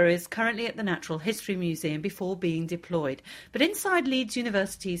flipper is currently at the Natural History Museum before being deployed. But inside Leeds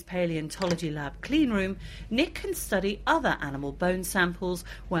University's Paleontology Lab clean room, Nick can study other animal bone samples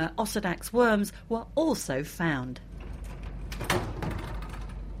where Osedax worms were also found.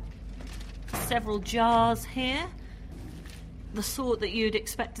 Several jars here, the sort that you'd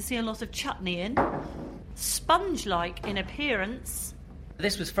expect to see a lot of chutney in. Sponge-like in appearance.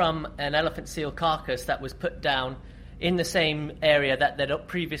 This was from an elephant seal carcass that was put down in the same area that they'd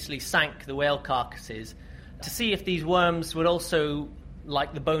previously sank the whale carcasses to see if these worms would also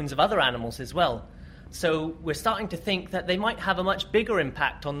like the bones of other animals as well. So we're starting to think that they might have a much bigger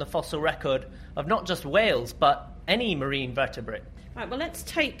impact on the fossil record of not just whales, but any marine vertebrate. Right, well, let's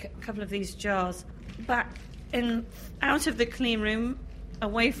take a couple of these jars back out of the clean room,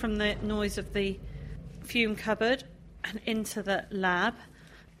 away from the noise of the fume cupboard and into the lab.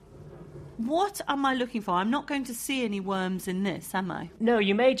 What am I looking for? I'm not going to see any worms in this, am I? No,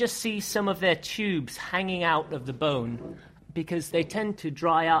 you may just see some of their tubes hanging out of the bone because they tend to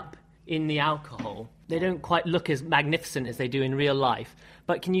dry up in the alcohol. They don't quite look as magnificent as they do in real life.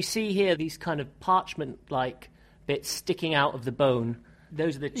 But can you see here these kind of parchment-like bits sticking out of the bone?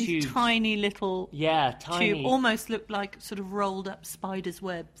 Those are the tubes. These tiny little tiny. Almost look like sort of rolled up spiders'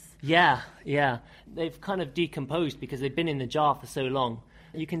 webs. Yeah. They've kind of decomposed because they've been in the jar for so long.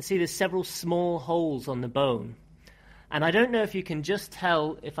 You can see there's several small holes on the bone. And I don't know if you can just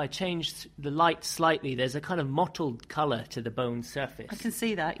tell, if I change the light slightly, there's a kind of mottled colour to the bone surface. I can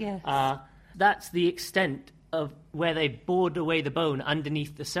see that, yes. That's the extent of where they've bored away the bone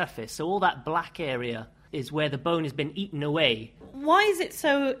underneath the surface. So all that black area is where the bone has been eaten away. Why is it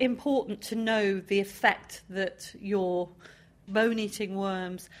so important to know the effect that your bone-eating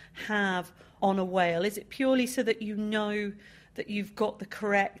worms have on a whale? Is it purely so that you know that you've got the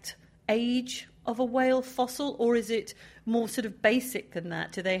correct age of a whale fossil, or is it more sort of basic than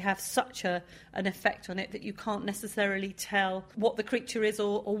that? Do they have such an effect on it that you can't necessarily tell what the creature is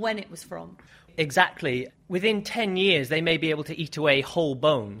or when it was from? Exactly. Within 10 years, they may be able to eat away whole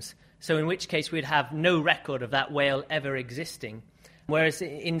bones. So in which case we'd have no record of that whale ever existing. Whereas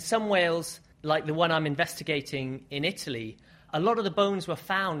in some whales, like the one I'm investigating in Italy, a lot of the bones were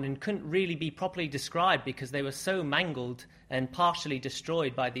found and couldn't really be properly described because they were so mangled and partially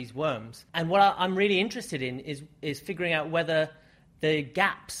destroyed by these worms. And what I'm really interested in is figuring out whether the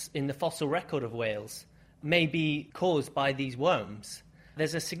gaps in the fossil record of whales may be caused by these worms.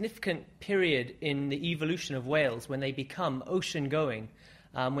 There's a significant period in the evolution of whales when they become ocean-going,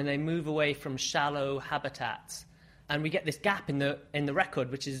 when they move away from shallow habitats. And we get this gap in the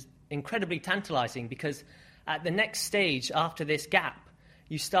record, which is incredibly tantalizing because at the next stage after this gap,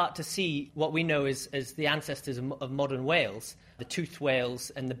 you start to see what we know as the ancestors of modern whales, the toothed whales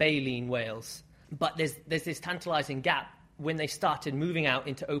and the baleen whales. But there's this tantalizing gap when they started moving out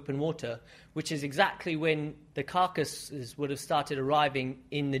into open water, which is exactly when the carcasses would have started arriving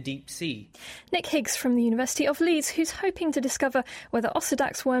in the deep sea. Nick Higgs from the University of Leeds, who's hoping to discover whether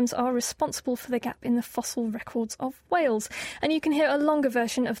Osedax worms are responsible for the gap in the fossil records of whales. And you can hear a longer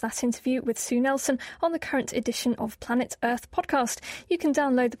version of that interview with Sue Nelson on the current edition of Planet Earth podcast. You can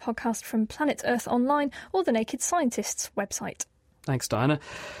download the podcast from Planet Earth Online or the Naked Scientists website. Thanks, Diana.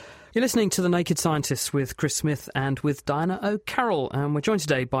 You're listening to The Naked Scientists with Chris Smith and with Diana O'Carroll, and we're joined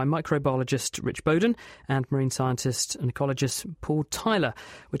today by microbiologist Rich Bowden and marine scientist and ecologist Paul Tyler.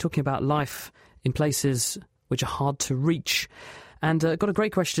 We're talking about life in places which are hard to reach. And got a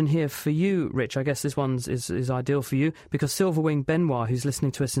great question here for you, Rich. I guess this one is ideal for you because Silverwing Benoit, who's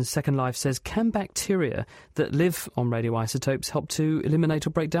listening to us in Second Life, says, can bacteria that live on radioisotopes help to eliminate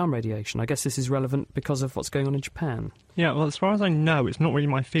or break down radiation? I guess this is relevant because of what's going on in Japan. Yeah, well, as far as I know, it's not really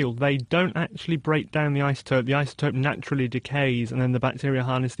my field. They don't actually break down the isotope. The isotope naturally decays, and then the bacteria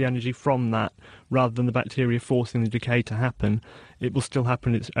harness the energy from that, rather than the bacteria forcing the decay to happen. It will still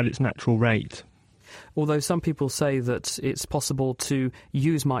happen at its natural rate. Although some people say that it's possible to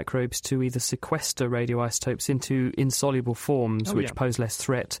use microbes to either sequester radioisotopes into insoluble forms which pose less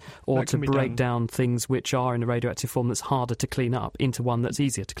threat, or to break down things which are in a radioactive form that's harder to clean up into one that's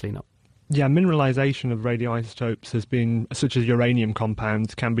easier to clean up. Yeah, mineralisation of radioisotopes has been, such as uranium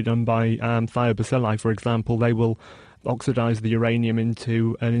compounds, can be done by thiobacilli, for example. They will oxidise the uranium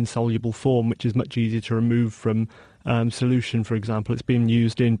into an insoluble form, which is much easier to remove from solution, for example. It's been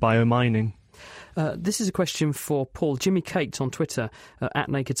used in biomining. This is a question for Paul. Jimmy Kate on Twitter, at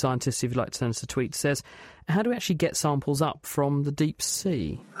Naked Scientists, if you'd like to send us a tweet, says, how do we actually get samples up from the deep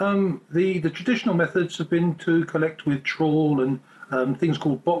sea? The traditional methods have been to collect with trawl and things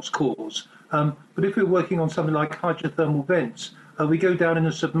called box cores. But if we're working on something like hydrothermal vents, we go down in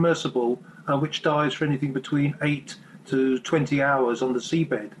a submersible which dives for anything between 8 to 20 hours on the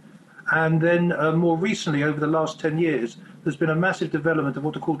seabed. And then more recently, over the last 10 years, there's been a massive development of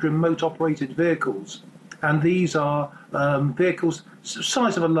what are called remote-operated vehicles. And these are vehicles the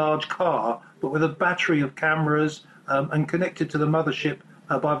size of a large car, but with a battery of cameras and connected to the mothership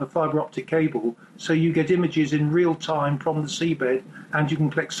by the fibre optic cable. So you get images in real time from the seabed, and you can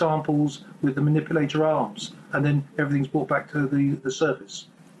collect samples with the manipulator arms. And then everything's brought back to the surface.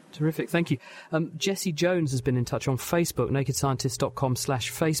 Terrific, thank you. Jesse Jones has been in touch on Facebook,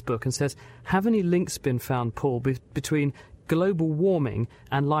 nakedscientist.com/Facebook, and says, have any links been found, Paul, between global warming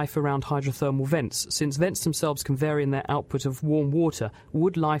and life around hydrothermal vents? Since vents themselves can vary in their output of warm water,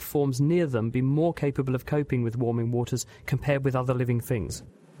 would life forms near them be more capable of coping with warming waters compared with other living things?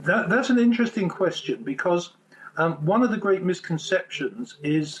 That's an interesting question, because one of the great misconceptions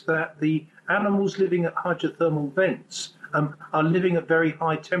is that the animals living at hydrothermal vents are living at very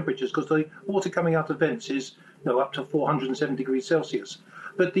high temperatures, because the water coming out of vents is up to 407 degrees Celsius.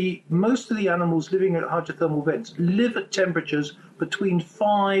 But most of the animals living at hydrothermal vents live at temperatures between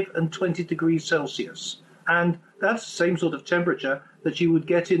 5 and 20 degrees Celsius. And that's the same sort of temperature that you would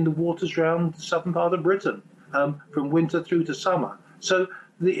get in the waters around the southern part of Britain, from winter through to summer. So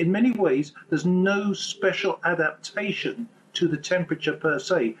in many ways, there's no special adaptation to the temperature per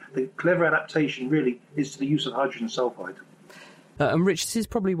se. The clever adaptation really is to the use of hydrogen sulfide. And Rich, this is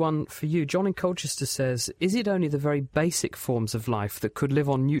probably one for you. John in Colchester says, is it only the very basic forms of life that could live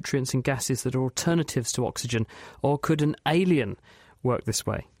on nutrients and gases that are alternatives to oxygen, or could an alien work this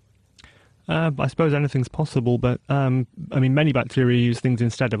way? I suppose anything's possible, but many bacteria use things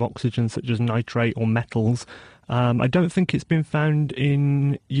instead of oxygen, such as nitrate or metals. I don't think it's been found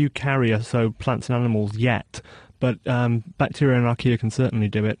in eukarya, so plants and animals, yet, but bacteria and archaea can certainly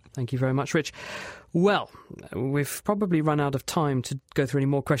do it. Thank you very much, Rich. Well, we've probably run out of time to go through any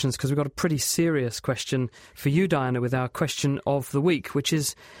more questions, because we've got a pretty serious question for you, Diana, with our question of the week, which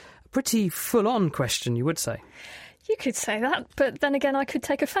is a pretty full-on question, you would say. You could say that, but then again I could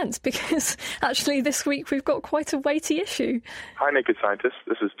take offence, because actually this week we've got quite a weighty issue. Hi, Naked Scientist.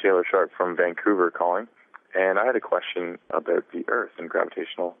 This is Taylor Sharp from Vancouver calling, and I had a question about the Earth and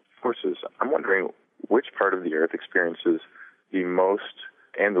gravitational forces. I'm wondering which part of the Earth experiences the most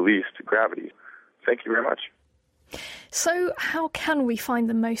and the least gravity. Thank you very much. So how can we find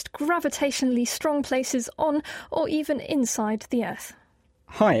the most gravitationally strong places on or even inside the Earth?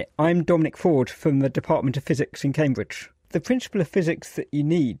 Hi, I'm Dominic Ford from the Department of Physics in Cambridge. The principle of physics that you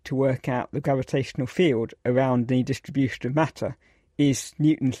need to work out the gravitational field around the distribution of matter is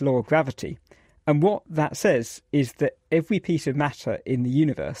Newton's law of gravity. And what that says is that every piece of matter in the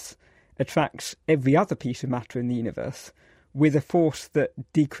universe attracts every other piece of matter in the universe with a force that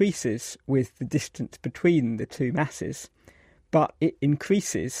decreases with the distance between the two masses, but it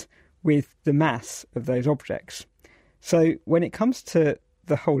increases with the mass of those objects. So when it comes to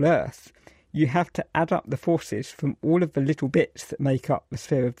the whole Earth, you have to add up the forces from all of the little bits that make up the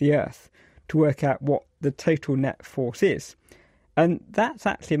sphere of the Earth to work out what the total net force is. And that's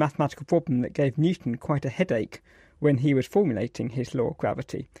actually a mathematical problem that gave Newton quite a headache when he was formulating his law of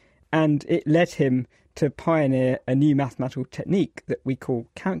gravity. And it led him to pioneer a new mathematical technique that we call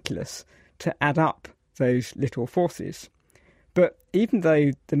calculus to add up those little forces. But even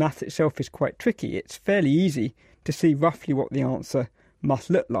though the math itself is quite tricky, it's fairly easy to see roughly what the answer must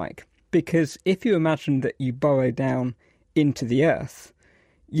look like. Because if you imagine that you burrow down into the Earth,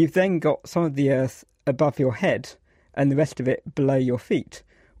 you've then got some of the Earth above your head and the rest of it below your feet,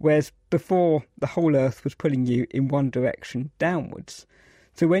 whereas before the whole Earth was pulling you in one direction downwards.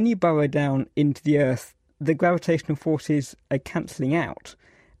 So when you burrow down into the Earth, the gravitational forces are cancelling out,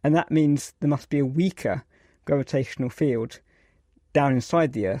 and that means there must be a weaker gravitational field down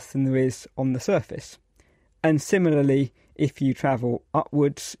inside the Earth than there is on the surface. And similarly, if you travel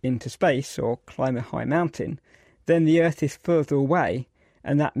upwards into space or climb a high mountain, then the Earth is further away,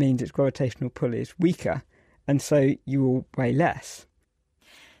 and that means its gravitational pull is weaker, and so you will weigh less.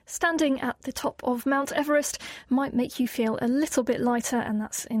 Standing at the top of Mount Everest might make you feel a little bit lighter, and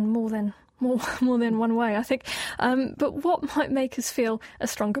that's in more than one way, I think. But what might make us feel a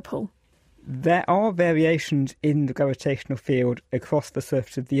stronger pull? There are variations in the gravitational field across the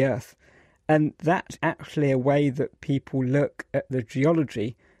surface of the Earth, and that's actually a way that people look at the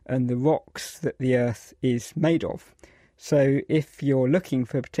geology and the rocks that the Earth is made of. So if you're looking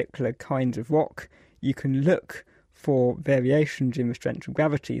for particular kinds of rock, you can look for variations in the strength of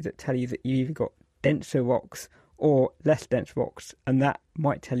gravity that tell you that you either got denser rocks or less dense rocks, and that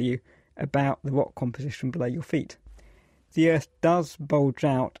might tell you about the rock composition below your feet. the Earth does bulge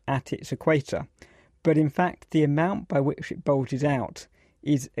out at its equator, but in fact the amount by which it bulges out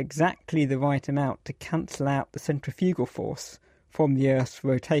is exactly the right amount to cancel out the centrifugal force from the Earth's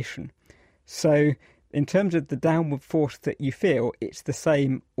rotation. So in terms of the downward force that you feel, it's the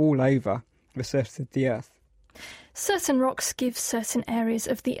same all over the surface of the Earth. Certain rocks give certain areas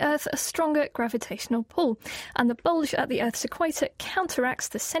of the Earth a stronger gravitational pull, and the bulge at the Earth's equator counteracts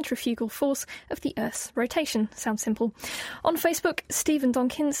the centrifugal force of the Earth's rotation. Sounds simple. On Facebook, Stephen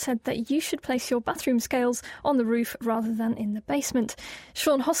Donkin said that you should place your bathroom scales on the roof rather than in the basement.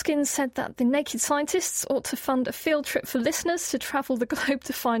 Sean Hoskins said that the Naked Scientists ought to fund a field trip for listeners to travel the globe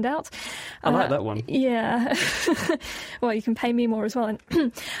to find out. I like that one. Yeah. Well, you can pay me more as well.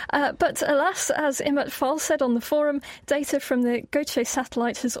 But alas, as Imad Fall said on the forum, data from the Gautier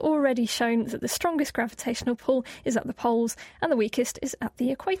satellite has already shown that the strongest gravitational pull is at the poles and the weakest is at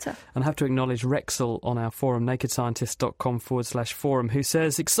the equator. And I have to acknowledge Rexel on our forum, nakedscientist.com/forum, who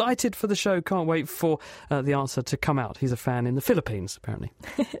says, excited for the show, can't wait for the answer to come out. He's a fan in the Philippines, apparently.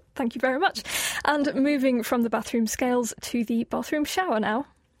 Thank you very much. And moving from the bathroom scales to the bathroom shower now.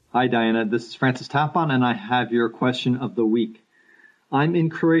 Hi, Diana. This is Francis Tapon, and I have your question of the week. I'm in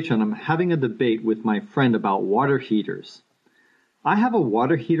Croatia and I'm having a debate with my friend about water heaters. I have a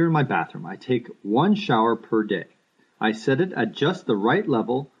water heater in my bathroom. I take one shower per day. I set it at just the right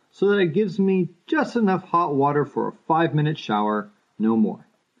level so that it gives me just enough hot water for a 5-minute shower, no more.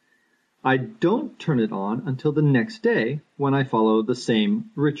 I don't turn it on until the next day when I follow the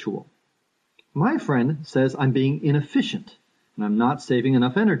same ritual. My friend says I'm being inefficient and I'm not saving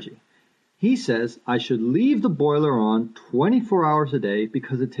enough energy. He says I should leave the boiler on 24 hours a day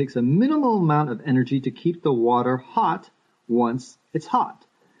because it takes a minimal amount of energy to keep the water hot once it's hot.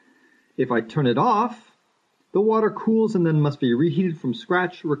 If I turn it off, the water cools and then must be reheated from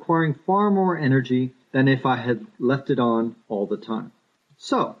scratch, requiring far more energy than if I had left it on all the time.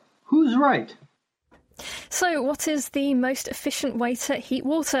 So, who's right? So what is the most efficient way to heat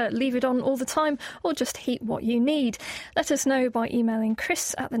water? Leave it on all the time or just heat what you need? Let us know by emailing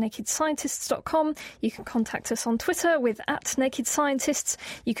chris@thenakedscientists.com. You can contact us on Twitter with @NakedScientists.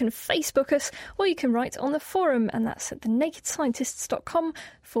 You can Facebook us or you can write on the forum, and that's at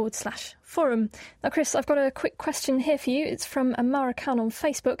thenakedscientists.com/forum. Now, Chris, I've got a quick question here for you. It's from Amara Khan on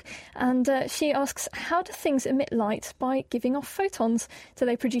Facebook, and she asks, how do things emit light by giving off photons? Do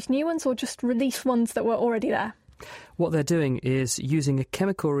they produce new ones or just release ones that were already there? What they're doing is using a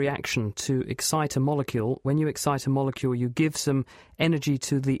chemical reaction to excite a molecule. When you excite a molecule, you give some energy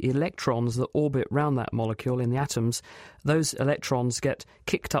to the electrons that orbit round that molecule in the atoms. Those electrons get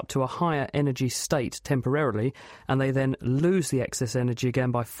kicked up to a higher energy state temporarily, and they then lose the excess energy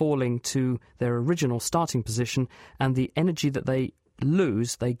again by falling to their original starting position, and the energy that they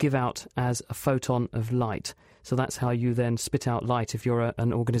lose, they give out as a photon of light. So that's how you then spit out light if you're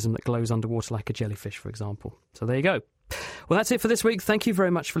an organism that glows underwater like a jellyfish, for example. So there you go. Well, that's it for this week. Thank you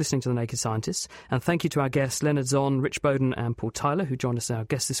very much for listening to The Naked Scientists. And thank you to our guests, Leonard Zon, Rich Bowden and Paul Tyler, who joined us as our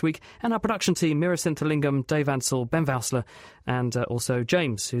guests this week, and our production team, Mira Sinthalingam, Dave Ansell, Ben Vousler, and also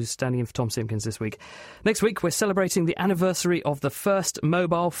James, who's standing in for Tom Simpkins this week. Next week, we're celebrating the anniversary of the first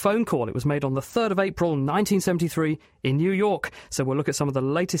mobile phone call. It was made on the 3rd of April, 1973 in New York. So we'll look at some of the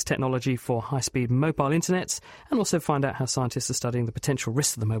latest technology for high-speed mobile internets and also find out how scientists are studying the potential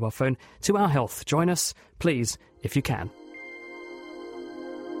risks of the mobile phone to our health. Join us, please, if you can.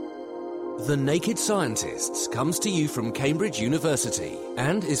 The Naked Scientists comes to you from Cambridge University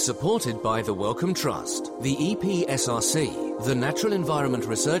and is supported by the Wellcome Trust, the EPSRC, the Natural Environment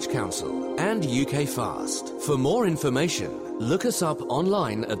Research Council, and UK Fast. For more information, look us up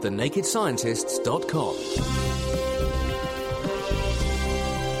online at thenakedscientists.com.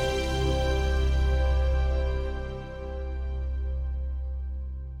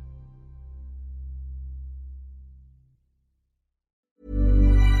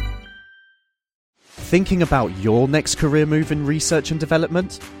 Thinking about your next career move in research and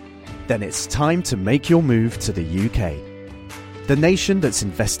development? Then it's time to make your move to the UK. The nation that's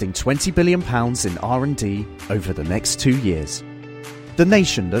investing £20 billion in R&D over the next 2 years. The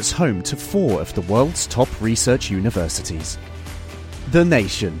nation that's home to 4 of the world's top research universities. The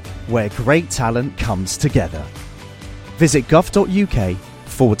nation where great talent comes together. Visit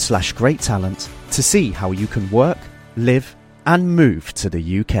gov.uk/great talent to see how you can work, live and move to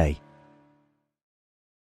the UK.